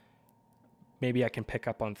 and maybe I can pick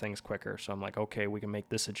up on things quicker. So I'm like, okay, we can make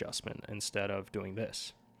this adjustment instead of doing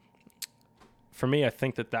this. For me, I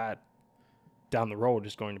think that down the road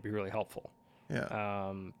is going to be really helpful.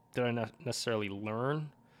 Yeah. Did I not necessarily learn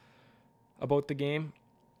about the game?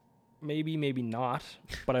 Maybe not,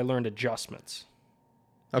 but I learned adjustments.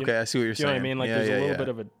 Okay, I see what you're saying. You know what I mean? Like, there's a little bit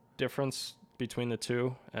of a difference between the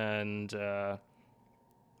two, and well,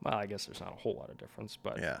 I guess there's not a whole lot of difference,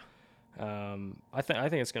 but I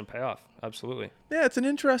think it's going to pay off. Absolutely. Yeah, it's an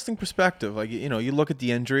interesting perspective. Like, you look at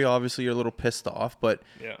the injury, obviously you're a little pissed off, but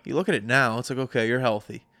you look at it now, it's like, okay, you're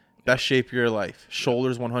healthy. Best shape of your life.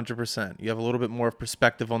 Shoulders 100%. You have a little bit more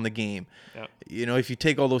perspective on the game. Yeah. If you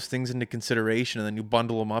take all those things into consideration and then you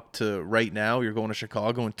bundle them up to right now, you're going to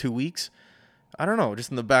Chicago in 2 weeks. I don't know, just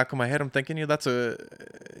in the back of my head, I'm thinking, I'm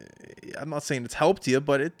not saying it's helped you,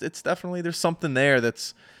 but it's definitely, there's something there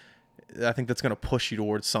I think that's going to push you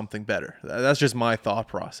towards something better. That's just my thought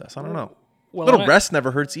process. I don't know. Well, Little rest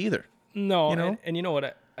never hurts either. No, You know? and you know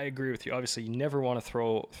what? I agree with you. Obviously, you never want to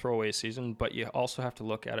throw away a season, but you also have to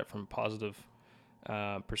look at it from a positive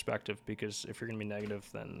perspective, because if you're going to be negative,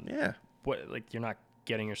 then you're not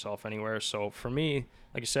getting yourself anywhere. So for me,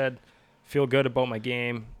 like I said, feel good about my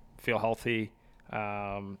game, feel healthy. Did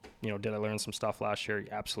I learn some stuff last year?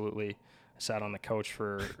 Absolutely. I sat on the couch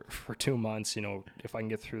for 2 months. If I can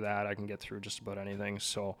get through that, I can get through just about anything.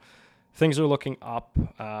 So things are looking up.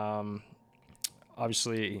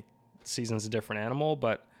 Obviously, season's a different animal,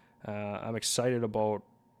 but I'm excited about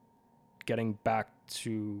getting back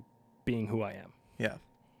to being who I am. Yeah.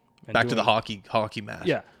 And Back to the hockey mat.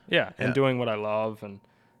 Yeah, and doing what I love, and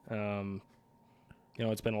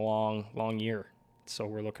it's been a long year, so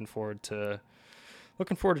we're looking forward to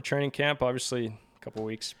training camp. Obviously, a couple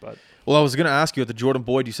weeks, but Well, I was going to ask you, at the Jordan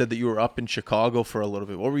Boyd, you said that you were up in Chicago for a little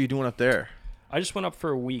bit. What were you doing up there? I just went up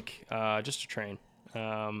for a week just to train.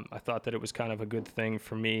 I thought that it was kind of a good thing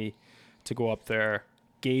for me to go up there,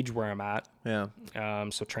 gauge where I'm at. Yeah.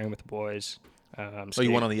 So train with the boys. So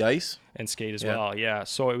you went on the ice? And skate as well. Yeah.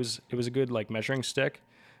 So it was a good measuring stick.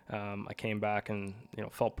 I came back and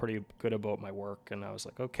felt pretty good about my work, and I was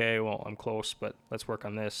like, okay, well, I'm close, but let's work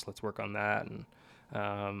on this, let's work on that, and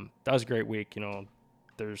that was a great week.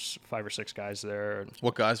 There's 5 or 6 guys there.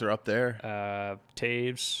 What guys are up there?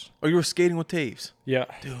 Taves. Oh, you were skating with Taves? Yeah.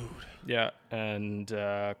 Dude. Yeah, and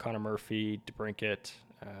Connor Murphy, DeBrinket,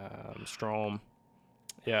 Strome.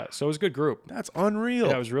 Yeah, so it was a good group. That's unreal.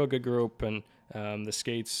 Yeah, it was a real good group, and the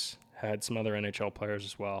skates had some other NHL players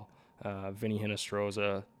as well. Vinny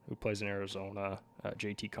Hinestroza, who plays in Arizona,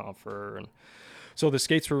 JT Compher, and so the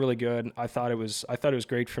skates were really good. I thought it was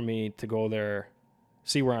great for me to go there,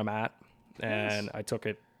 see where I'm at, and I took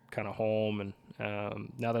it kind of home. And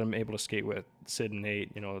now that I'm able to skate with Sid and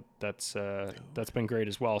Nate, that's been great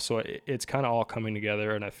as well. So it's kind of all coming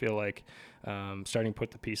together, and I feel like starting to put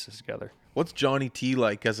the pieces together. What's Johnny T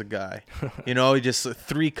like as a guy? He just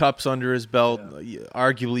 3 cups under his belt. Yeah.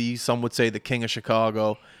 Arguably, some would say the king of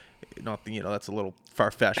Chicago. Not that's a little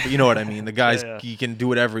far-fetched, but you know what I mean. The guy's he can do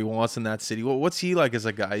whatever he wants in that city. What's he like as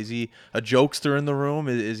a guy? Is he a jokester in the room?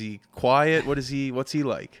 Is he quiet? What's he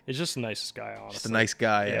like? He's just the nicest guy, honestly. Just a nice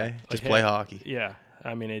guy, eh? Just play hockey. Yeah.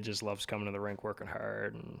 I mean, he just loves coming to the rink, working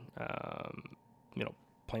hard, and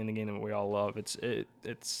playing the game that we all love. It's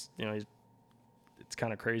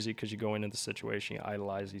kind of crazy, because you go into the situation, you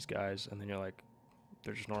idolize these guys, and then you're like,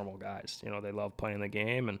 they're just normal guys. They love playing the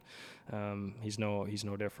game, and he's no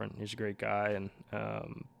different. He's a great guy, and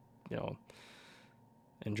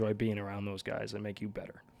enjoy being around those guys. They make you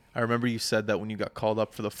better. I remember you said that when you got called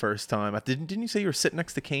up for the first time. Didn't you say you were sitting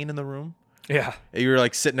next to Kane in the room? Yeah. You were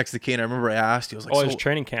like sitting next to Kane. I remember I asked you. I was like, it was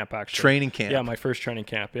training camp, actually. Training camp. Yeah, my first training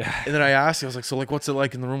camp. Yeah. And then I asked you, I was like, so what's it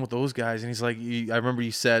like in the room with those guys? And he's like, I remember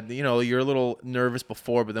you said, you're a little nervous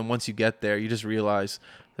before, but then once you get there, you just realize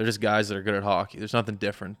they're just guys that are good at hockey. There's nothing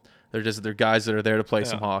different. They're guys that are there to play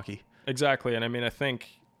some hockey. Exactly. And I mean, I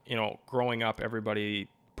think, growing up, everybody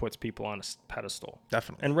puts people on a pedestal.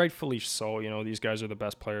 Definitely. And rightfully so. These guys are the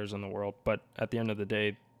best players in the world, but at the end of the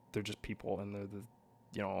day, they're just people, and they're the,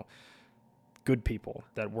 good people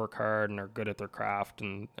that work hard and are good at their craft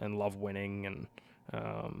and love winning. And,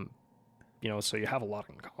 so you have a lot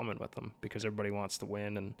in common with them, because everybody wants to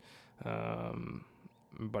win, and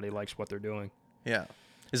everybody likes what they're doing. Yeah.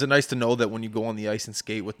 Is it nice to know that when you go on the ice and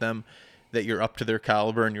skate with them, that you're up to their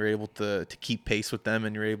caliber, and you're able to keep pace with them,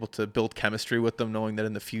 and you're able to build chemistry with them, knowing that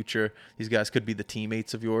in the future these guys could be the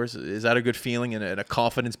teammates of yours? Is that a good feeling and a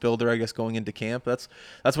confidence builder, I guess, going into camp? That's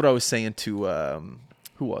what I was saying to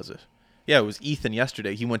who was it? Yeah, it was Ethan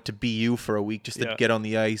yesterday. He went to BU for a week just to get on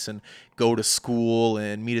the ice and go to school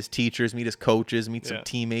and meet his teachers, meet his coaches, meet some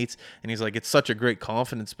teammates. And he's like, it's such a great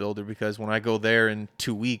confidence builder, because when I go there in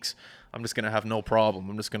 2 weeks, I'm just going to have no problem.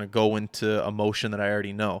 I'm just going to go into a motion that I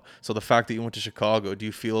already know. So the fact that you went to Chicago, do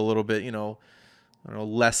you feel a little bit,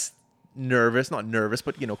 less nervous? Not nervous,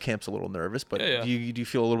 but, camp's a little nervous. But do you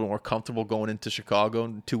feel a little bit more comfortable going into Chicago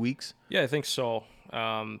in 2 weeks? Yeah, I think so.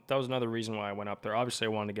 That was another reason why I went up there. Obviously, I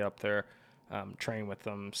wanted to get up there, train with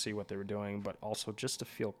them, see what they were doing, but also just to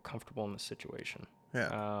feel comfortable in the situation.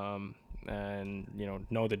 Yeah. And,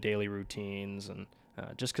 know the daily routines, and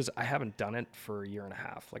just because I haven't done it for a year and a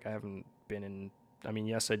half. Like, I haven't been in – I mean,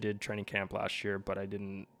 yes, I did training camp last year, but I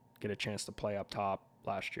didn't get a chance to play up top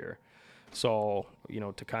last year. So,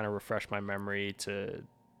 to kind of refresh my memory, to,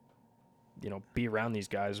 be around these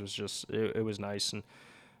guys was just – it was nice. And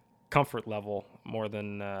comfort level more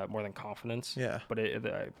than confidence. Yeah. But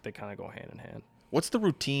they kind of go hand in hand. What's the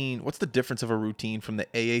routine? What's the difference of a routine from the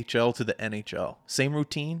AHL to the NHL? Same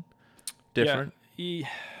routine? Different? Yeah,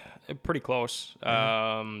 pretty close.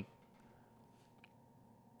 Different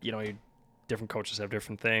coaches have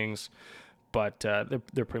different things, but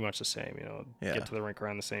they're pretty much the same. Get to the rink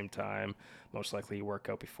around the same time. Most likely you work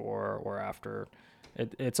out before or after.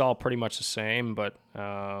 It's all pretty much the same, but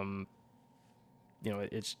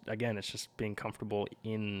it's just being comfortable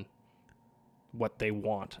in what they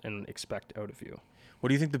want and expect out of you. What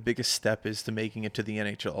do you think the biggest step is to making it to the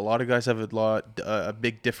NHL? A lot of guys have a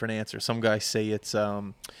big different answer. Some guys say it's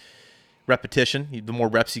repetition. The more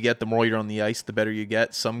reps you get, the more you're on the ice, the better you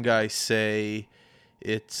get. Some guys say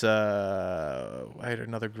it's I had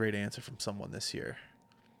another great answer from someone this year.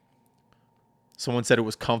 Someone said it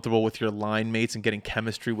was comfortable with your line mates and getting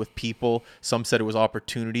chemistry with people. Some said it was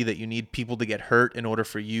opportunity, that you need people to get hurt in order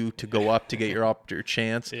for you to go up to get your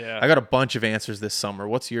chance. Yeah. I got a bunch of answers this summer.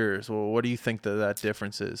 What's yours? Well, what do you think that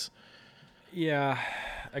difference is? Yeah,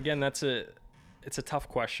 again, it's a tough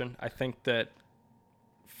question. I think that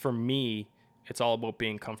for me, it's all about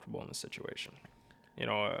being comfortable in the situation.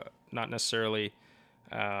 Not necessarily,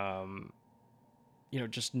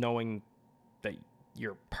 just knowing that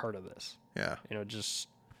you're part of this. Yeah. Just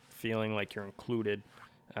feeling like you're included.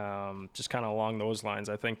 Just kind of along those lines.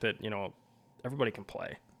 I think that, everybody can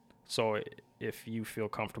play. So if you feel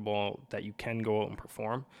comfortable that you can go out and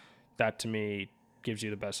perform, that to me gives you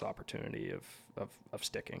the best opportunity of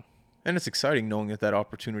sticking. And it's exciting knowing that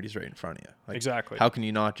opportunity is right in front of you. Like, exactly. How can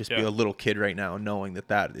you not just be a little kid right now knowing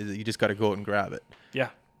that you just got to go out and grab it?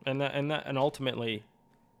 Yeah. And ultimately,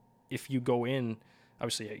 if you go in,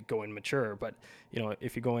 obviously you go in mature, but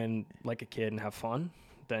if you go in like a kid and have fun,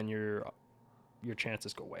 then your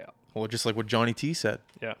chances go way up. Well, just like what Johnny T said.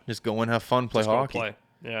 Yeah. Just go and have fun, play hockey. Play.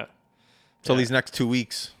 Yeah. So these next 2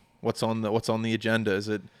 weeks, what's on the agenda? Is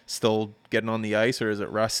it still getting on the ice, or is it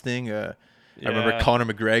resting? I remember Conor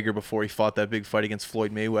McGregor, before he fought that big fight against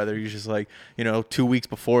Floyd Mayweather, he was just like, 2 weeks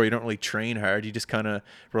before, you don't really train hard. You just kind of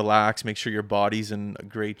relax, make sure your body's in a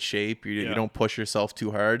great shape. You don't push yourself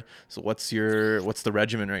too hard. So what's the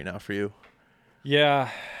regimen right now for you? Yeah,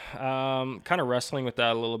 kind of wrestling with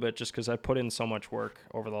that a little bit, just because I put in so much work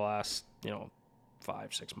over the last 5-6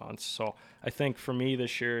 months. So I think for me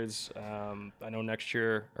this year is I know next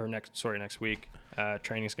week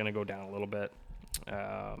training is going to go down a little bit.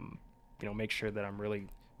 Make sure that I'm really,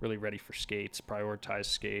 really ready for skates, prioritize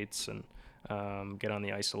skates, and get on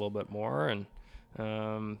the ice a little bit more, and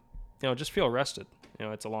just feel rested.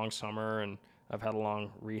 It's a long summer, and I've had a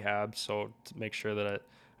long rehab, so to make sure that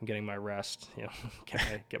I'm getting my rest,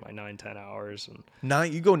 get my 9-10 hours. And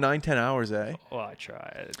you go 9-10 hours, eh? Well, I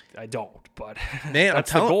try. I don't, but man,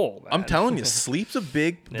 that's the goal. Man. I'm telling you, sleep's a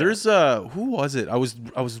big. Yeah. There's who was it? I was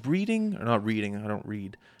reading, or not reading. I don't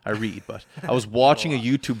read. I read, but I was watching a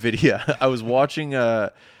YouTube video. I was watching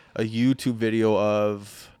a YouTube video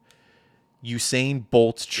of Usain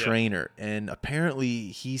Bolt's trainer, and apparently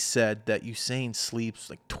he said that Usain sleeps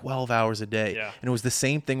like 12 hours a day. Yeah. And it was the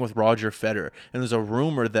same thing with Roger Federer. And there's a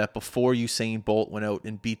rumor that before Usain Bolt went out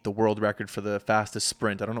and beat the world record for the fastest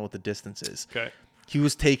sprint, I don't know what the distance is. Okay. He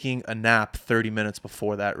was taking a nap 30 minutes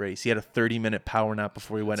before that race. He had a 30-minute power nap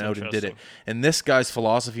before he went out and did it. And this guy's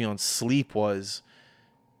philosophy on sleep was,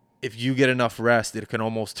 if you get enough rest, it can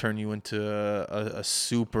almost turn you into a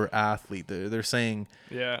super athlete. They're saying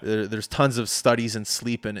there's tons of studies in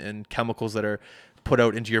sleep and chemicals that are put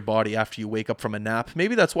out into your body after you wake up from a nap.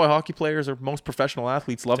 Maybe that's why hockey players or most professional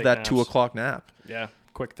athletes love that naps. 2 o'clock nap. Yeah,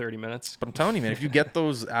 quick 30 minutes. But I'm telling you, man, if you get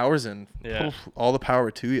those hours in, all the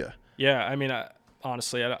power to you. Yeah, I mean,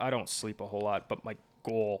 honestly, I don't sleep a whole lot, but my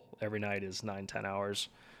goal every night is 9-10 hours.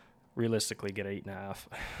 Realistically, get 8.5.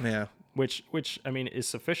 Yeah. Which I mean is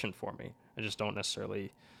sufficient for me. I just don't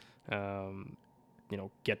necessarily,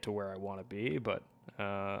 get to where I want to be. But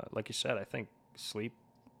like you said, I think sleep,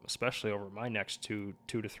 especially over my next 2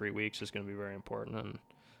 to 3 weeks, is going to be very important,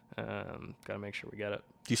 and got to make sure we get it.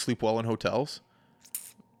 Do you sleep well in hotels?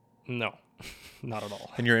 No, not at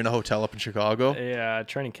all. And you're in a hotel up in Chicago? Yeah,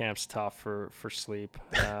 training camp's tough for sleep.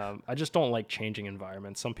 I just don't like changing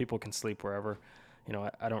environments. Some people can sleep wherever.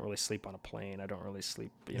 I don't really sleep on a plane. I don't really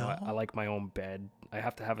sleep. I like my own bed. I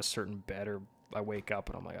have to have a certain bed, or I wake up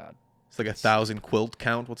and I'm like, God. It's like 1,000 quilt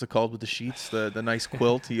count. What's it called with the sheets? The nice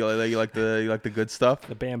quilt. You like the good stuff.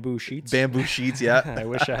 The bamboo sheets. Bamboo sheets. Yeah. I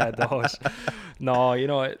wish I had those.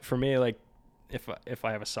 No, for me, like if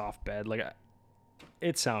I have a soft bed, like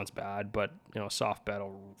it sounds bad, but soft bed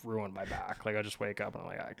will ruin my back. Like I just wake up and I'm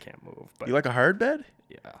like, I can't move. But you like a hard bed?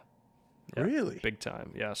 Yeah. Yeah, Really? big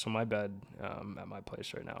time. Yeah. So my bed at my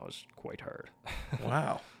place right now is quite hard.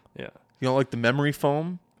 Wow. Yeah. You don't like the memory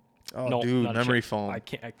foam? Oh, No, dude, not a memory chance. foam. I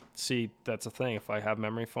can't see. That's the thing. If I have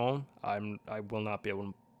memory foam, I will not be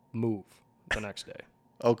able to move the next day.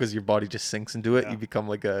 Oh, because your body just sinks into it. Yeah. You become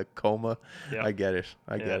like a coma. Yeah. I get it.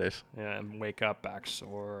 I Yeah. get it. Yeah, and wake up back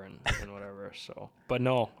sore and whatever. So, but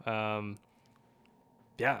no,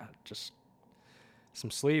 yeah, just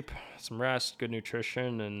some sleep, some rest, good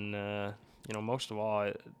nutrition, and most of all,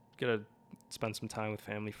 I gotta spend some time with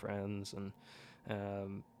family, friends, and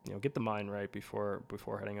get the mind right before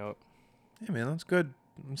heading out. Yeah, man, that's good.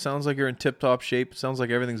 It sounds like you're in tip-top shape. Sounds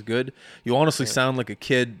like everything's good. You honestly sound like a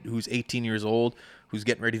kid who's 18 years old, who's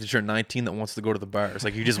getting ready to turn 19, that wants to go to the bars.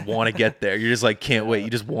 Like, you just want to get there. You're just like, can't wait. You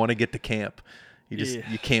just want to get to camp.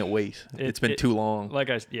 You can't wait. It's been too long.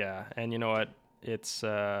 And you know what? It's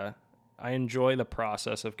I enjoy the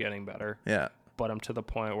process of getting better. Yeah. But I'm to the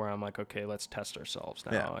point where I'm like, okay, let's test ourselves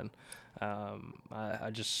now, and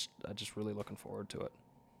I just really looking forward to it.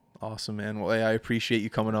 Awesome, man. Well, hey, I appreciate you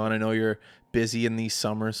coming on. I know you're busy in these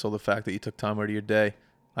summers, so the fact that you took time out of your day,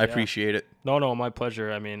 I appreciate it. No, my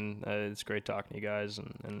pleasure. I mean, it's great talking to you guys,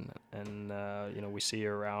 and we see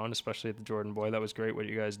you around, especially at the Jordan Boy. That was great what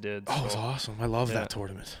you guys did. Oh, it was awesome. I love that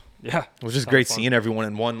tournament. Yeah, it was just great seeing everyone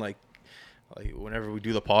in one. Like whenever we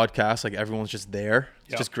do the podcast, like everyone's just there.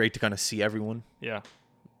 It's just great to kind of see everyone. Yeah,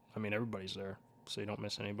 I mean everybody's there, so you don't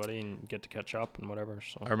miss anybody and get to catch up and whatever.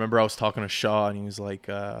 So I remember I was talking to Shaw, and he was like,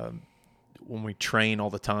 when we train all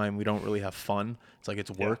the time, we don't really have fun. It's like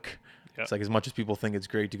it's work. Yeah. It's like, as much as people think it's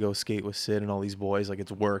great to go skate with Sid and all these boys, like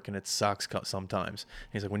it's work and it sucks sometimes.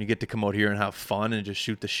 And he's like, when you get to come out here and have fun and just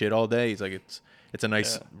shoot the shit all day, he's like, it's a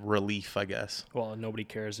nice relief, I guess. Well, nobody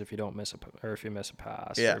cares if you don't miss or if you miss a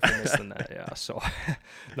pass, or if you miss the net. Yeah. So,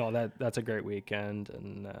 no, that's a great weekend,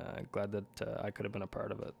 and glad that I could have been a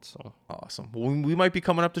part of it. So awesome. Well, we might be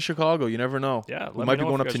coming up to Chicago. You never know. Yeah. We might be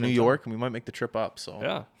going up to New York, and we might make the trip up. So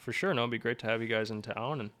yeah, for sure. No, it'd be great to have you guys in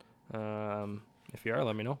town, and if you are,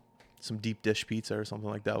 let me know. Some deep dish pizza or something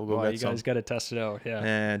like that. We'll go get some. You guys got to test it out. Yeah.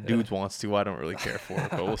 And dudes wants to. I don't really care for it,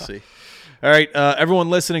 but we'll see. All right. Everyone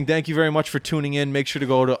listening, thank you very much for tuning in. Make sure to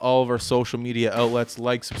go to all of our social media outlets.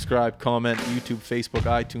 Like, subscribe, comment, YouTube, Facebook,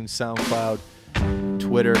 iTunes, SoundCloud,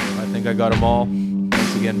 Twitter. I think I got them all.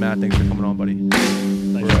 Once again, Matt, thanks for coming on, buddy.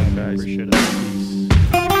 Thanks, guys. Appreciate it.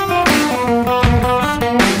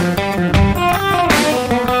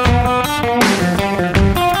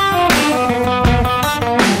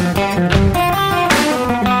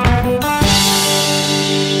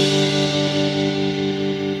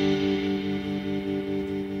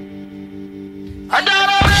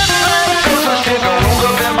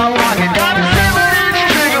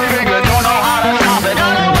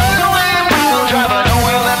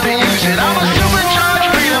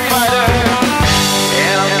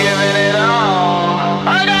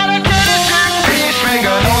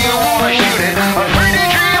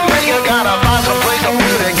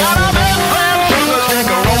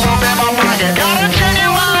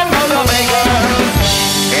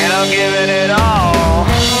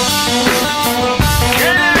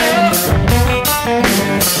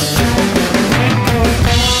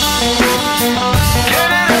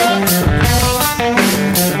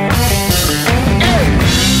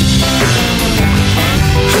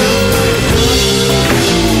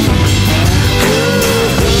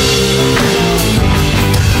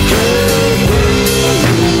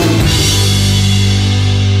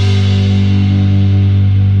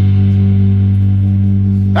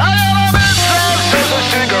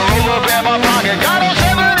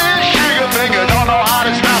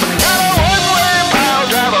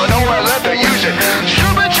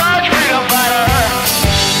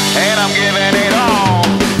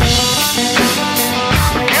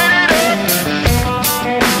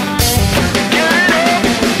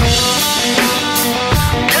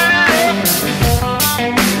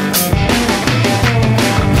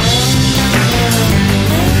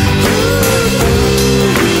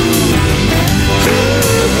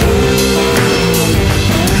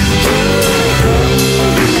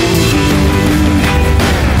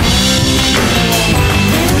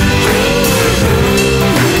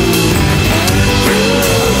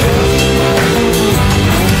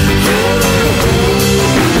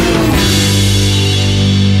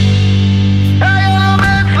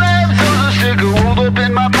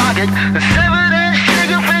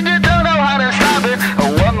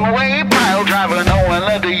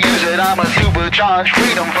 I'm a supercharged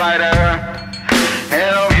freedom fighter.